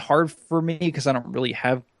 It's hard for me because I don't really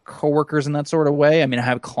have coworkers in that sort of way. I mean, I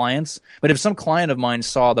have clients, but if some client of mine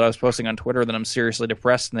saw that I was posting on Twitter that I'm seriously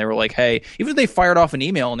depressed, and they were like, "Hey," even if they fired off an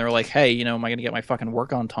email and they were like, "Hey, am I going to get my fucking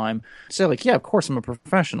work on time?" I'd say like, "Yeah, of course I'm a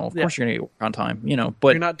professional. Of course you're going to get work on time." But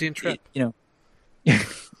you're not Dean Tripp.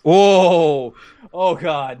 Whoa! Oh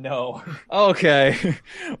God, no. Okay,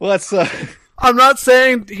 well that's. I'm not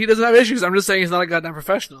saying he doesn't have issues. I'm just saying he's not a goddamn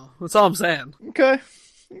professional. That's all I'm saying. Okay.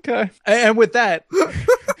 And with that,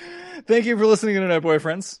 thank you for listening to Internet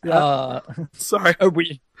Boyfriends. Yeah. Sorry.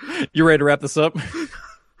 You ready to wrap this up?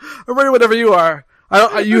 I'm ready whatever you are.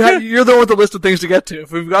 You're the one with the list of things to get to.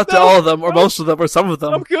 If we've got to all of them, or most of them, or some of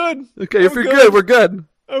them. I'm good. Okay, if you're good, we're good.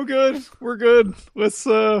 Oh, good. We're good. Let's,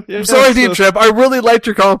 yeah. I'm sorry, Dean Trip. I really liked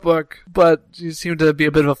your comic book, but you seem to be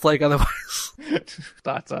a bit of a flake otherwise. ...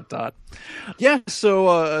 Yeah,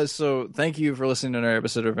 so thank you for listening to another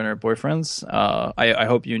episode of Internet Boyfriends. I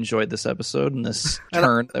hope you enjoyed this episode and this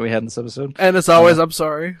turn that we had in this episode. And as always, I'm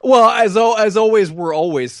sorry. Well, as always, we're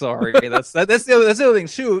always sorry. That's the other thing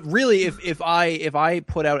too. Really, if I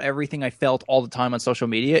put out everything I felt all the time on social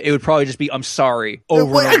media, it would probably just be I'm sorry over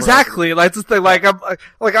and over. Exactly. Like this thing. Like I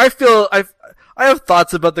have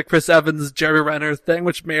thoughts about the Chris Evans Jeremy Renner thing,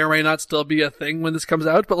 which may or may not still be a thing when this comes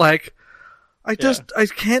out. But like, I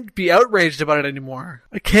can't be outraged about it anymore.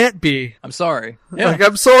 I can't be. I'm sorry. Yeah. Like,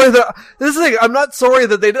 I'm sorry that this is the thing. I'm not sorry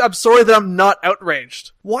that I'm sorry that I'm not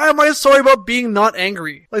outraged. Why am I sorry about being not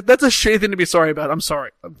angry? Like, that's a shitty thing to be sorry about. I'm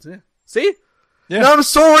sorry. See? Yeah. Now I'm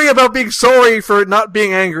sorry about being sorry for not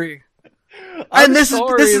being angry. And this is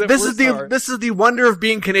the wonder of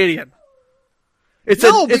being Canadian. It's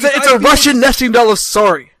a Russian nesting doll of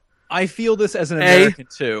sorry. I feel this as an American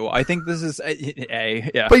too. I think this is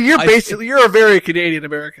yeah. But you're a very Canadian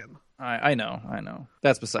American. I know.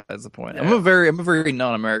 That's besides the point. Yeah. I'm a very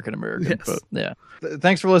non-American American. Yes. But yeah.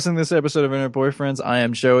 Thanks for listening to this episode of Internet Boyfriends. I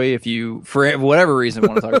am Joey. If you, for whatever reason,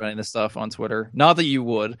 want to talk about any of this stuff on Twitter, not that you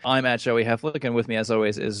would, I'm at Joey Heflick, and with me, as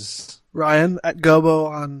always, is Ryan at Gobo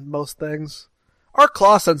on most things. Or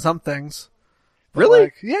Kloss on some things. Really?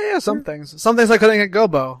 Like, yeah, some things. Some things I couldn't get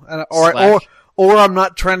Gobo, or I'm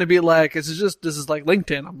not trying to be like, this is like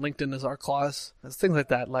LinkedIn. I'm LinkedIn as our Kloss. It's things like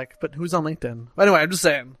that. Like, but who's on LinkedIn? Anyway, I'm just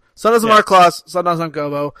saying. Sometimes I'm our Kloss, sometimes I'm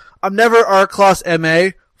Gobo. I'm never our Kloss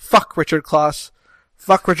MA. Fuck Richard Kloss.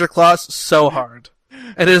 Fuck Richard Kloss so hard.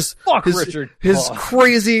 It is his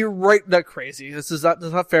crazy not crazy. This is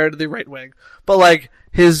not fair to the right wing, but like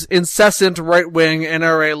his incessant right wing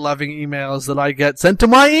NRA loving emails that I get sent to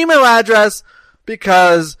my email address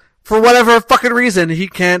because for whatever fucking reason he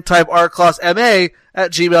can't type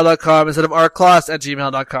rclossma@gmail.com instead of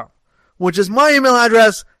rcloss@gmail.com, which is my email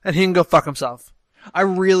address, and he can go fuck himself. I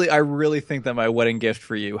really think that my wedding gift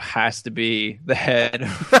for you has to be the head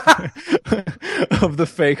of the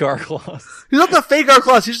fake R-Kloss. He's not the fake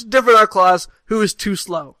R-Kloss. He's just a different R-Kloss who is too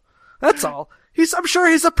slow. That's all. I'm sure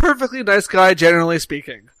he's a perfectly nice guy, generally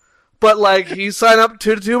speaking. But like, he signed up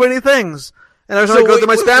to too many things. And every time I go through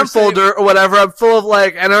my spam folder or whatever, I'm full of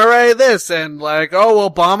like NRA this and like, oh,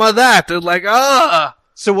 Obama that. And like,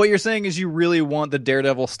 So what you're saying is you really want the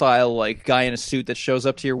Daredevil style, like, guy in a suit that shows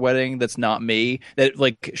up to your wedding that's not me, that,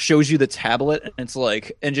 like, shows you the tablet, and it's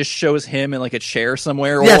like, and just shows him in, like, a chair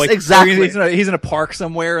somewhere. Yes, or, like, exactly. He's in a park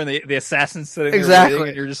somewhere, and the assassin's sitting there waiting,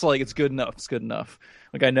 and you're just like, it's good enough.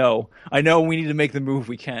 Like, I know we need to make the move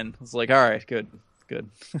we can. It's like, all right, good.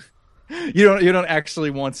 You don't actually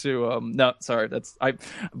want to, no, sorry, I'm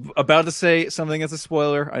about to say something that's a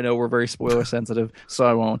spoiler. I know we're very spoiler sensitive, so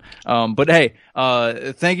I won't. But hey,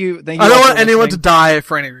 thank you. I don't want anyone to die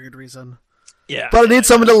for any good reason. Yeah. But I need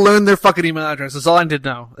someone to learn their fucking email address. That's all I need to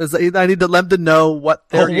know. I need them to know what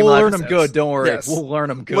their email address is. We'll learn them good, don't worry. Yes. We'll learn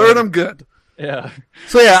them good. Learn them good. Yeah.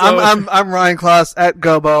 So yeah, I'm Ryan Kloss at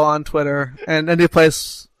Gobo on Twitter, and any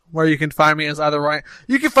place where you can find me as either Ryan.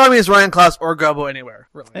 You can find me as Ryan Kloss or Gobo anywhere,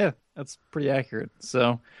 really. Yeah. That's pretty accurate.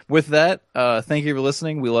 So with that, thank you for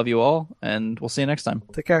listening. We love you all, and we'll see you next time.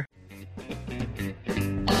 Take care.